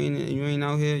streets and you ain't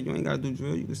out here, you ain't gotta do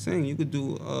drill. You can sing. You could do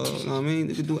know what I mean?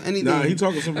 You could do anything. Nah, he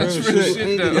talking some real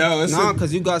shit. Nah,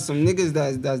 cause you got some niggas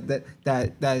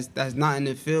that's not in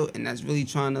the field and that's really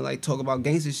trying to like talk about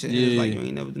gangster shit. Yeah. It's like you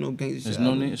ain't never do no gangster shit.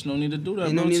 There's no need to do that.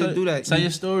 Ain't bro. no need to do that. Tell your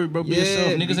story, bro. Be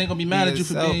yourself. Niggas ain't gonna be mad at you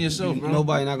for being yourself, bro.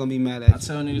 Nobody not gonna be mad at you. I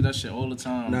tell niggas that shit all the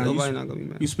time. Nah, nobody not gonna be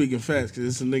mad. You speaking facts, cause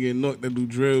it's a nigga in Nook that do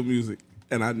drill music.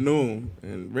 And I knew him,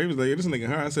 and Ray was like, "This nigga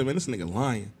hurt." I said, "Man, this nigga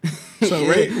lying." So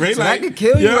Ray so like, I could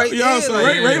kill you right there. So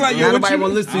Ray like, "Yo, nobody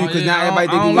wanna listen to you because now everybody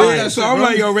think you lying." So I'm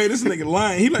like, "Yo, Ray, this nigga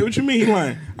lying." He like, "What you mean he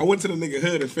lying?" I went to the nigga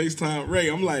hood and FaceTime Ray.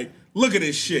 I'm like, "Look at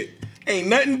this shit. Ain't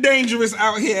nothing dangerous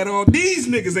out here at all. These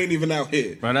niggas ain't even out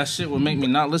here." Bro, that shit would make me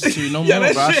not listen to you no more, bro.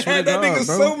 I swear to God, nigga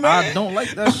bro. So mad. I don't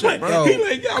like that shit, bro.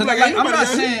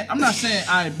 I'm not saying,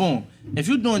 all right, boom. If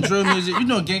you doing drill music, you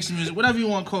doing gangster music, whatever you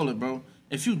want to call it, bro.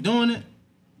 If you doing it,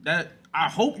 I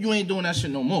hope you ain't doing that shit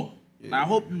no more. Yeah. I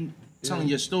hope you telling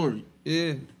your story.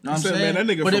 Yeah. Know what I'm saying? Man,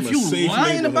 that nigga but from if you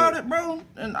lying about it, bro,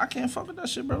 then I can't fuck with that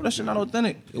shit, bro. That shit not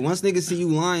authentic. Once niggas see you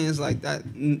lying, it's like that.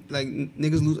 Like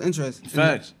niggas lose interest.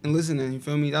 Facts. And listening. You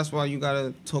feel me? That's why you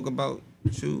gotta talk about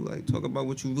you. Like talk about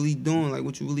what you really doing. Like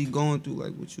what you really going through.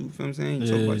 Like what you feel what I'm saying?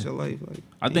 Talk about your life. Like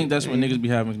I think that's what niggas be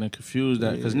having to confuse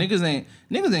that because niggas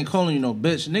ain't calling you no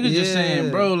bitch. Niggas just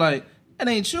saying, bro, like. That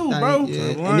ain't you, bro. Yeah.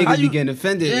 And niggas be getting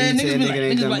offended. Yeah, niggas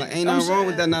be like, ain't nothing wrong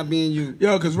with that not being you.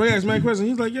 Yo, because Ray asked me a question.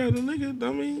 He's like, yo, the nigga,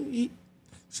 I mean, he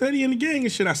said he in the gang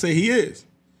and shit. I say he is.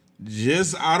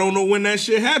 Just, I don't know when that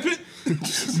shit happened,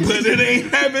 but it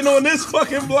ain't happened on this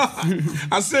fucking block.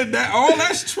 I said that, all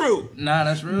that's true. Nah,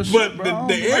 that's real shit, but bro.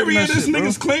 the area this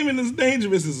nigga's claiming is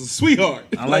dangerous is a sweetheart.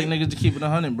 I like niggas to keep it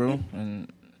 100, bro.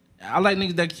 And I like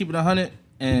niggas that keep it 100,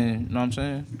 and you know what I'm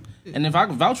saying? And if I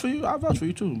can vouch for you, I'll vouch for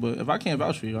you too. But if I can't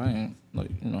vouch for you, I ain't, like,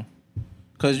 you know.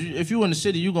 Because if you in the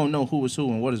city, you going to know who is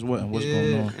who and what is what and what's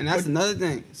going on. And that's another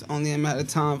thing. It's only a matter of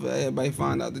time for everybody to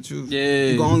find out the truth. Yeah.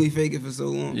 You can only fake it for so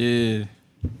long. Yeah.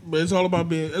 But it's all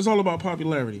about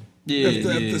popularity. Yeah, if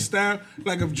the style,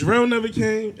 like if drill never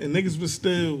came and niggas was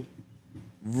still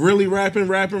really rapping,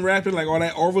 like all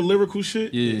that over lyrical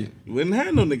shit, you wouldn't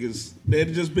have no niggas.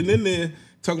 They'd just been in there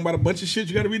talking about a bunch of shit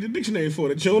you got to read the dictionary for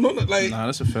that you don't know. Like, nah,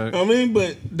 that's a fact. I mean,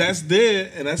 but that's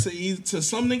there, and that's to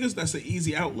some niggas, that's an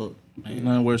easy outlook. Ain't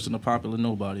nothing worse than a popular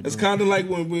nobody. Bro. It's kind of like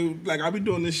when I be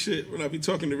doing this shit when I be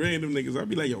talking to random niggas. I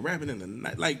be like, yo, rapping in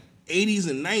the like 80s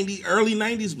and 90s, early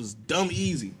 90s was dumb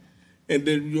easy, and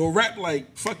then you'll rap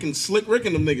like fucking Slick Rick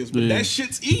and them niggas, but that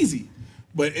shit's easy.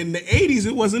 But in the 80s,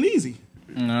 it wasn't easy.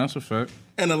 Nah, that's a fact.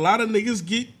 And a lot of niggas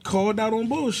get called out on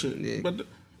bullshit. Yeah.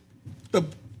 But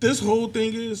this whole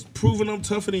thing is proving I'm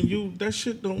tougher than you. That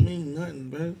shit don't mean nothing,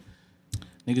 man.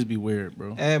 Niggas be weird,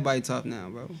 bro. Everybody tough now,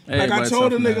 bro. Like I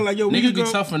told a nigga, like, yo, niggas be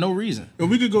tough for no reason. If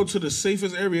we could go to the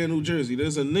safest area in New Jersey,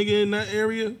 there's a nigga in that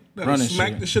area that'll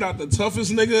smack the shit out the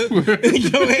toughest nigga in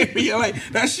your area. Like,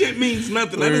 that shit means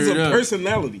nothing. That is a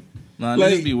personality. Nah,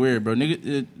 like, niggas be weird, bro.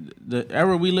 Nigga, the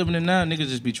era we living in now, niggas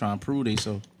just be trying to prove they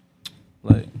so.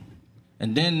 Like,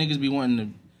 and then niggas be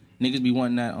wanting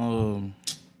that,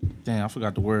 damn, I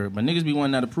forgot the word, but niggas be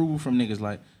wanting that approval from niggas.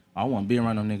 Like, I want to be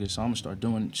around them niggas, so I'm gonna start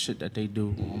doing shit that they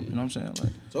do. You know what I'm saying?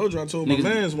 Like, I told my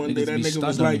mans one day that nigga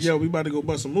was like, yo, we about to go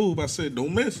bust a move. I said,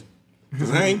 don't miss.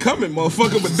 Cause I ain't coming,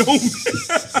 motherfucker, but don't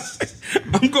miss.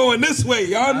 I'm going this way.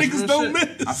 Y'all niggas don't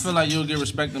miss. I feel like you'll get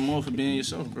respected more for being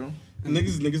yourself, bro.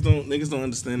 Niggas don't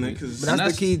understand that because But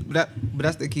that's the key. But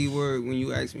that's the key word when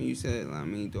you asked me. You said, I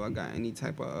mean, do I got any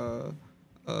type of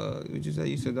what you say?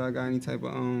 You said, do I got any type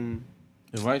of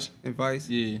advice?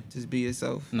 Yeah. Just be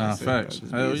yourself. Nah, facts.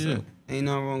 Hell yeah. Ain't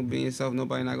nothing wrong with being yourself.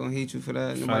 Nobody not gonna hate you for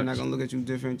that. Nobody not gonna look at you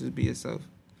different. Just be yourself.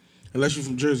 Unless you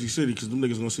from Jersey City, because them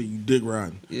niggas gonna say you dick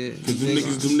riding. Yeah.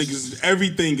 Because them niggas,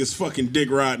 everything is fucking dick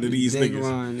riding to these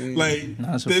niggas. Like,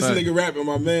 this nigga rapping,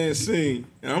 my man sing.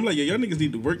 And I'm like, yo, y'all niggas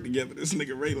need to work together. This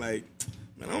nigga Ray like,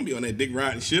 man, I don't be on that dick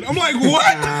riding shit. I'm like,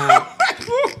 what?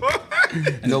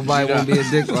 Nobody want to be a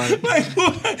dick rider. Like,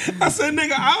 what? I said,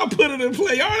 nigga, I'll put it in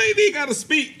play. Y'all ain't even got to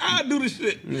speak. I'll do the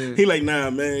shit. Yeah. He like, nah,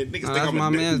 man. Niggas think that's I'm my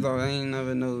a man's, though. I ain't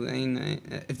never know.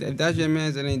 If that's your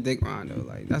man's, it ain't dick riding, though.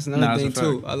 Like, that's another thing,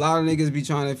 too. A lot of niggas be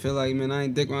trying to feel like, man, I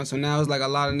ain't dick riding. So now it's like a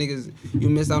lot of niggas, you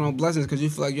missed out on blessings because you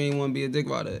feel like you ain't want to be a dick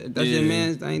rider. If that's your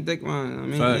man's, that ain't dick riding. I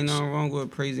mean, ain't nothing wrong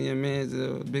with praising your man's,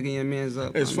 bigging your man's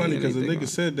up. It's funny because the nigga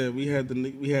said that we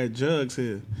had Jugs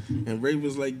here, and Ray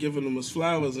was like giving them his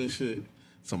flowers and shit.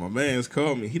 So my man's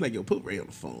called me. He like, yo, put Ray on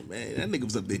the phone, man. That nigga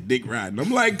was up there dick riding.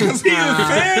 I'm like, cause he a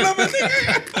fan of a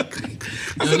nigga.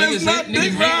 I said, that's not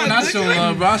dick riding.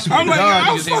 I'm like,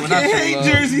 I fucking hate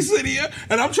Jersey City,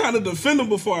 and I'm trying to defend him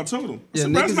before I told him. Yeah,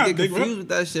 niggas get confused with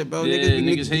that shit, bro.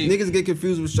 Niggas get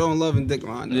confused with showing love and dick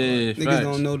riding. Yeah, niggas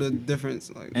don't know the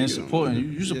difference. Like, and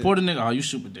supporting. You support a nigga. Oh, you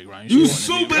super dick riding. You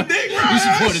super dick riding. You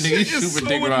support a nigga. You super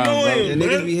dick riding. Yeah,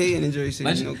 niggas be hating in Jersey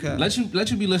City. No cap.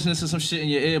 Let you be listening to some shit in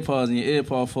your AirPods and your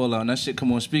AirPod fall out and that shit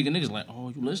come on speaker. Niggas like, oh,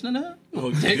 you listening to that?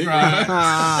 Oh, dick rider.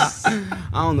 I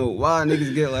don't know why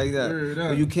niggas get like that.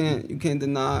 But you can't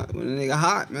deny when a nigga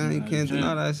hot, man. You can't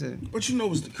deny that shit. But you know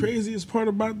what's the craziest part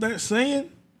about that saying?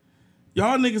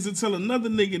 Y'all niggas will tell another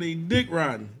nigga they dick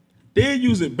riding. They'll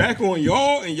use it back on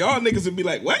y'all, and y'all niggas will be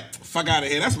like, what? Fuck out of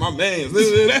here. That's my man's. And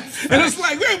it's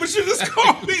like, wait, but you just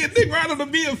called me a dick rider to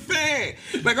be a fan.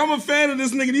 Like, I'm a fan of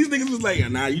this nigga. These niggas was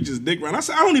like, nah, you just dick riding. I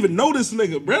said, I don't even know this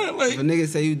nigga, bro. Like, if a nigga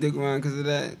say you dick riding because of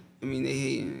that, I mean, they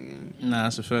hating. Nah,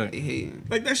 that's a fact. They hating.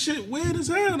 Like, that shit weird as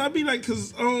hell. And I be like,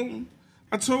 because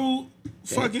I told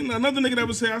fucking another nigga that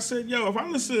was here, I said, yo, if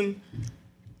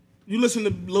you listen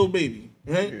to Lil Baby,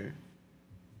 right? Yeah.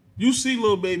 You see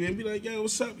Lil Baby and be like, yo,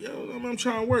 what's up? Yo, I'm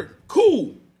trying to work.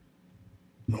 Cool.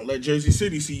 Don't let Jersey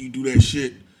City see you do that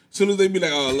shit. As soon as they be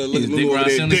like, oh, look at Nunu over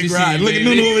there, dick ride. Look at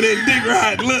Nunu over there, dick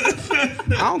ride.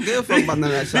 Look. I don't give a fuck about none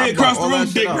of that shit. They across the room,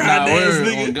 dick ride ass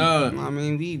nigga. Oh, God. I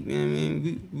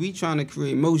mean, we trying to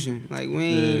create motion. Like, we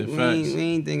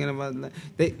ain't thinking about that.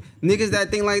 Niggas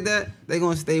that think like that, they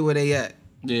gonna stay where they at.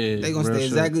 Yeah, they gonna stay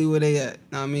exactly where they at.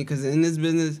 Know what I mean? Because in this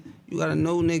business, you gotta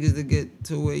know niggas to get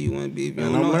to where you want to be. If you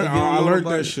don't know, I learned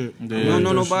that shit. If you don't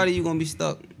know nobody, you gonna be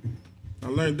stuck. I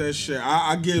learned that shit.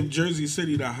 I give Jersey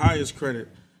City the highest credit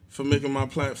for making my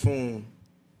platform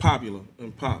popular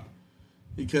and pop,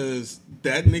 because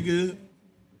that nigga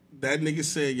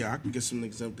said, yeah, I can get some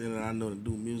niggas up there that I know to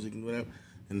do music and whatever.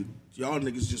 And y'all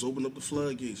niggas just open up the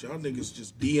floodgates. Y'all niggas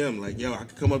just DM like, yo, I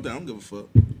can come up there. I don't give a fuck.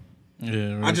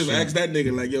 Yeah, I just asked that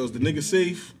nigga like, yo, is the nigga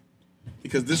safe?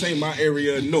 Because this ain't my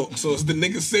area of Nook. So is the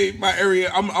nigga safe? My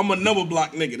area, I'm a number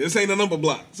block nigga. This ain't a number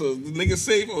block. So is the nigga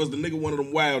safe or is the nigga one of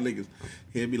them wild niggas?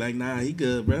 He'll be like, nah, he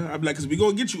good, bro. I'll be like, because we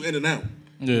gonna get you in and out.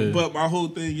 Yeah. But my whole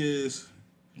thing is,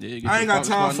 I ain't got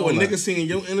time for a nigga seeing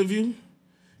your interview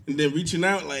and then reaching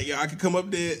out like, yo, I could come up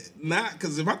there. Nah,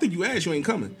 because if I think you ass, you ain't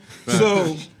coming. Right.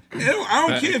 So I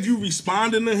don't care if you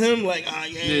responding to him like,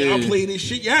 I'll play this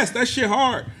shit. Yes, that shit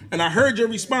hard. And I heard your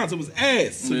response. It was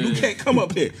ass. So you can't come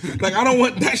up here. Like, I don't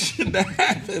want that shit to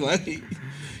happen. Like,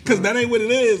 because that ain't what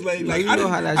it is. Like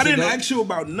I didn't ask you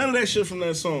about none of that shit from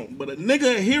that song. But a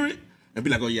nigga hear it and be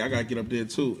like, oh yeah, I gotta get up there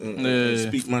too and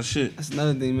speak my shit. That's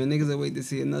another thing, man. Niggas that wait to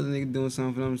see another nigga doing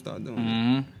something for them to start doing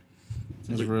it.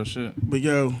 That's real shit. But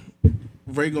yo,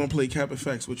 Ray gonna play Cap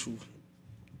Effects with you.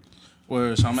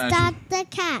 Word, so I'm gonna Stop the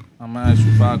cat. I'm gonna ask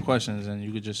you 5 questions and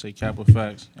you could just say cap or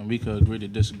facts and we could agree to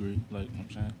disagree, like you know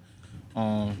what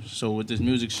I'm saying. So with this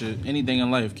music shit, anything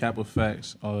in life, cap or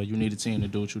facts, you need a team to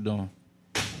do what you're doing.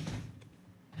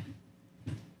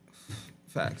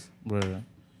 Facts. Word.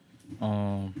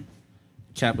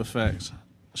 Cap or facts.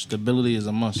 Stability is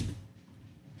a must.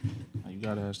 You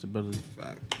gotta have stability.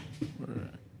 Facts. Word.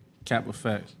 Cap or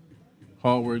facts.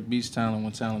 Hard work beats talent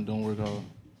when talent don't work hard.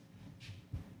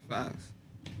 Facts.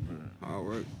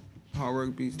 Hard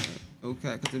work beats that.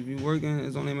 Okay, because if you working,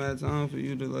 it's only a matter of time for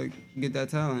you to like get that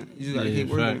talent. You just gotta keep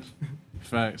working.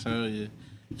 Facts, hell yeah.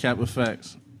 Cap with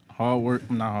facts. Hard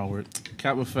work, not hard work.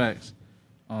 Cap with facts.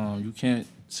 You can't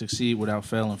succeed without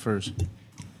failing first.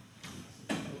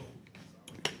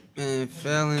 Man,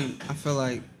 failing, I feel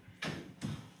like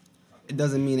it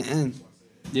doesn't mean an end.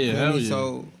 Yeah, hell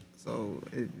yeah. So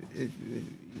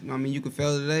I mean, you can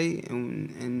fail today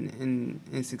and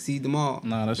succeed tomorrow.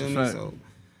 Nah, that's a fact. So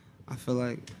I feel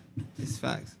like it's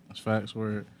facts. That's facts,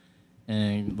 word.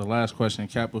 And the last question,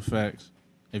 cap with facts.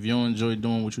 If you don't enjoy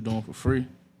doing what you're doing for free,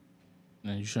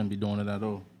 then you shouldn't be doing it at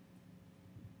all.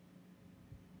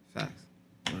 Facts.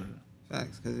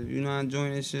 Facts. Because if you're not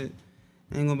enjoying this shit,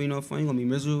 ain't gonna be no fun. You're gonna be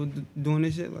miserable doing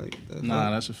this shit. Like,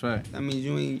 that's a fact. That means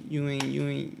you ain't.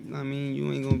 I mean,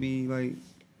 you ain't gonna be like,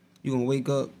 you gonna wake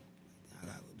up, I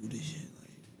gotta go do this shit.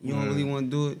 Like, you don't really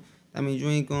want to do it. That means you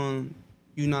ain't gonna.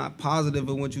 You're not positive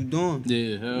of what you're doing.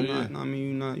 Yeah, hell yeah. I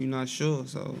mean, you're not sure.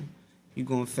 So you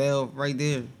gonna fail right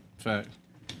there. Fact.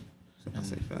 So I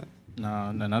say fact.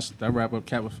 Nah, that wrap up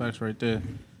cap with facts right there.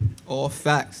 All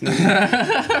facts,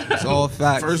 nigga. It's all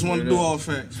facts. First one to do all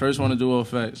facts. First one to do all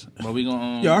facts. But we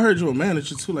gonna. Yo, I heard you a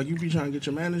manager too. Like you be trying to get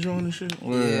your manager on and shit.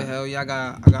 Yeah, hell yeah. I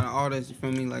got an artist. You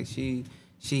feel me? Like she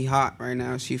hot right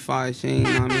now. She fire. She ain't.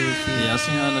 You know what I mean? Yeah, I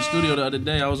seen her in the studio the other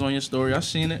day. I was on your story. I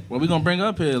seen it. Well, we gonna bring her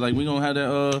up here. Like we gonna have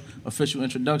that official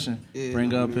introduction. Yeah,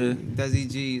 bring her up here.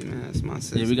 Desi G's, man. That's my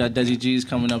sister. Yeah, we got Desi G's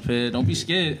coming up here. Don't be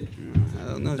scared.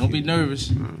 Hell no. Don't be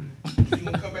nervous. You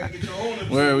gonna come back and get your own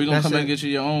interview? Where we gonna come back and get you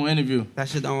your own interview? That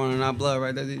shit don't run in our blood,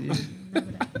 right? That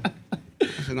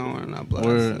shit don't run in our blood.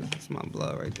 Word. That's my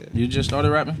blood right there. You just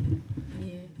started rapping?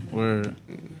 Yeah. Word.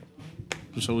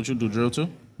 So what you do, drill too?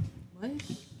 What?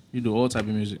 You do all type of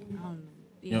music. I don't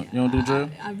know. You don't do drill?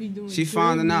 I be doing. She drill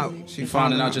finding out. music. She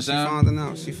finding out your sound? She finding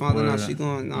out. She finding out. Word. She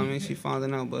going. I mean, she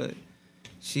finding out, but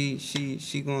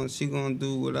she gonna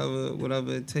do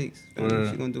whatever it takes.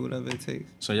 Word. She gonna do whatever it takes.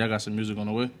 So y'all got some music on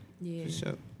the way? Yeah. For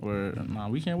sure. Word. Nah,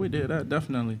 we can't wait to hear that,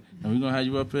 definitely. And we gonna have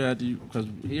you up here after you, because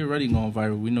he already going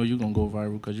viral. We know you gonna go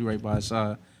viral because you right by his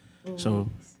side. So,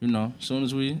 you know, soon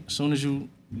as you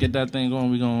get that thing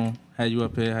going, we gonna have you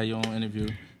up here, have your own interview,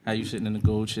 have you sitting in the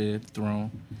gold chair,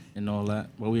 throne, and all that.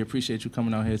 But we appreciate you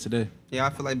coming out here today. Yeah, I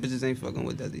feel like bitches ain't fucking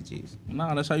with Desi G's.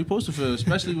 Nah, that's how you supposed to feel,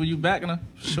 especially when you backing her.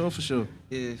 For sure.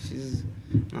 Yeah, she's.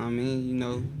 I mean, you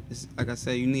know, it's, like I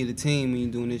said, you need a team when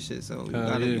you're doing this shit. So you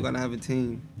gotta have a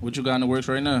team. What you got in the works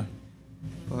right now?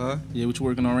 For her? Yeah, what you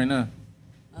working on right now?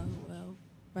 Oh well,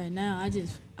 right now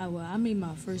I made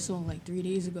my first song like 3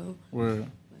 days ago. Word.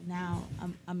 But now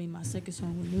I made my second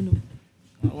song with Nunu.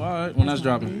 Oh, all right, when that's my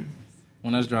dropping. baby.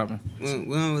 When that's dropping. We don't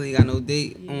really got no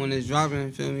date on when it's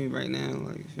dropping. Feel me? Right now,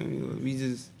 like feel me. We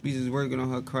just working on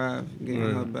her craft,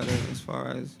 getting her better as far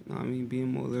as you know what I mean,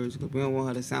 being more lyrical. We don't want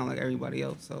her to sound like everybody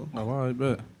else. So Oh, all right,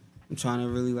 bet. I'm trying to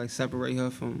really like separate her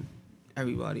from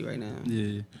everybody right now.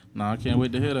 Yeah. Nah, I can't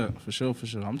wait to hear that. For sure.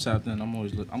 I'm tapped in.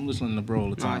 I'm listening to bro all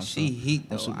the time. Nah, she so heat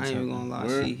though. I'm super I ain't even tapped gonna in. lie.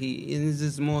 Word? She heat. And it's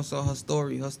just more so her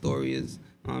story. Her story is,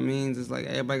 you know what I mean, just like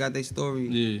everybody got their story.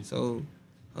 Yeah. So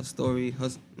her story, you know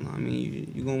what I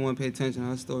mean, you gonna want to pay attention.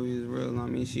 Her story is real. You know what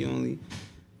I mean, she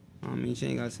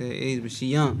ain't got to say her age, but she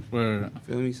young. Word.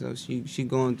 Feel me? So she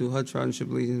going through her trials and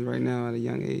tribulations right now at a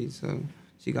young age. So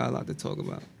she got a lot to talk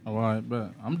about. All right,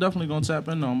 bet. I'm definitely gonna tap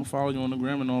in though. I'm gonna follow you on the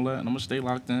gram and all that, and I'm gonna stay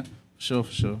locked in. For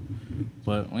sure.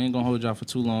 But we ain't gonna hold y'all for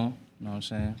too long. You know what I'm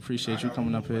saying? Appreciate you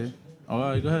coming up here. All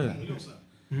right, go ahead.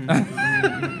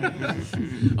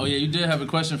 Oh yeah, you did have a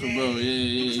question for bro. Yeah,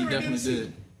 you definitely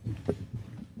did.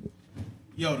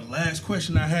 Yo, the last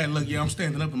question I had, look, I'm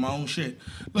standing up in my own shit.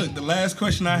 Look, the last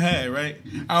question I had, right?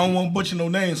 I don't want to butcher no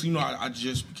names. So, you know, I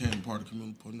just became a part of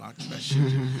community knocking that shit.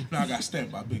 Now I got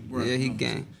stamped by Big Brother. Yeah, he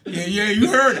gang. Yeah, you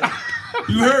heard it.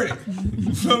 You heard it.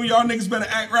 You feel me? Y'all niggas better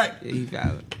act right. Yeah, he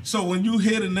valid. So when you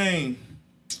hear the name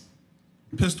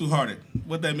Pistolhearted,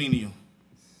 what that mean to you?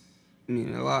 I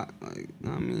mean a lot. Like,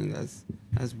 I mean,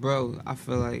 that's bro. I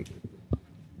feel like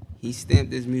he stamped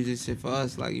this music shit for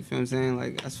us. Like, you feel what I'm saying?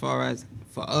 Like, as far as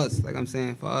for us, like I'm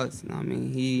saying for us. You know what I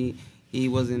mean? He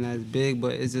wasn't as big,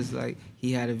 but it's just like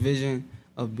he had a vision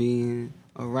of being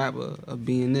a rapper, of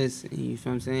being this, and you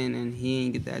feel what I'm saying? And he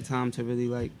ain't get that time to really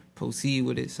like proceed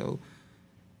with it. So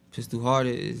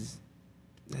Pistolhearted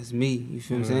that's me. You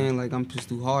feel what I'm saying? Like I'm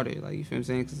Pistolhearted. Like, you feel what I'm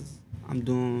saying? Cause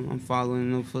I'm following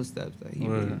in the footsteps that he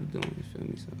really be doing. You feel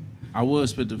me? So I would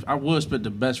spit the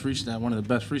best freestyle, one of the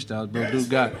best freestyles bro dude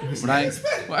got. But I ain't.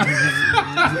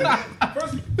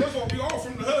 First of all, we all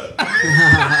from the hood.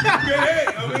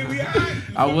 We all right.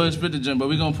 I would spit the gym, but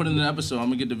we're gonna put it in the episode. I'm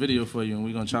gonna get the video for you and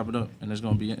we're gonna chop it up. And it's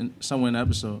gonna be somewhere in the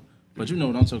episode. But you know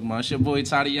what I'm talking about. It's your boy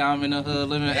Toddy Yam in the hood,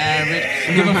 living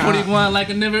average. Giving 41 like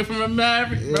a nigga from a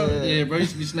Maverick, bro. Yeah, bro, you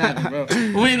should be snapping, bro. But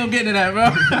we ain't gonna get into that,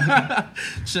 bro.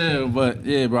 Chill, but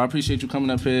yeah, bro, I appreciate you coming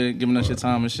up here, giving us your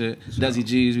time and shit. Desi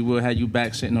G's, we will have you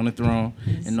back sitting on the throne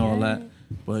and all that.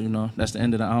 But, you know, that's the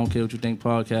end of the I Don't Care What You Think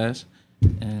podcast.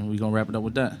 And we gonna wrap it up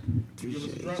with that.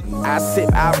 I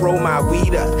sip, I roll my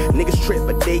weed up. Niggas trip,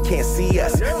 but they can't see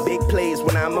us. Big plays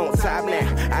when I'm on top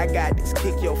now. I got this,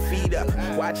 kick your feet up.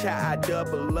 Watch how I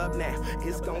double up now.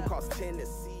 It's gonna cost 10 to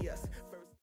see.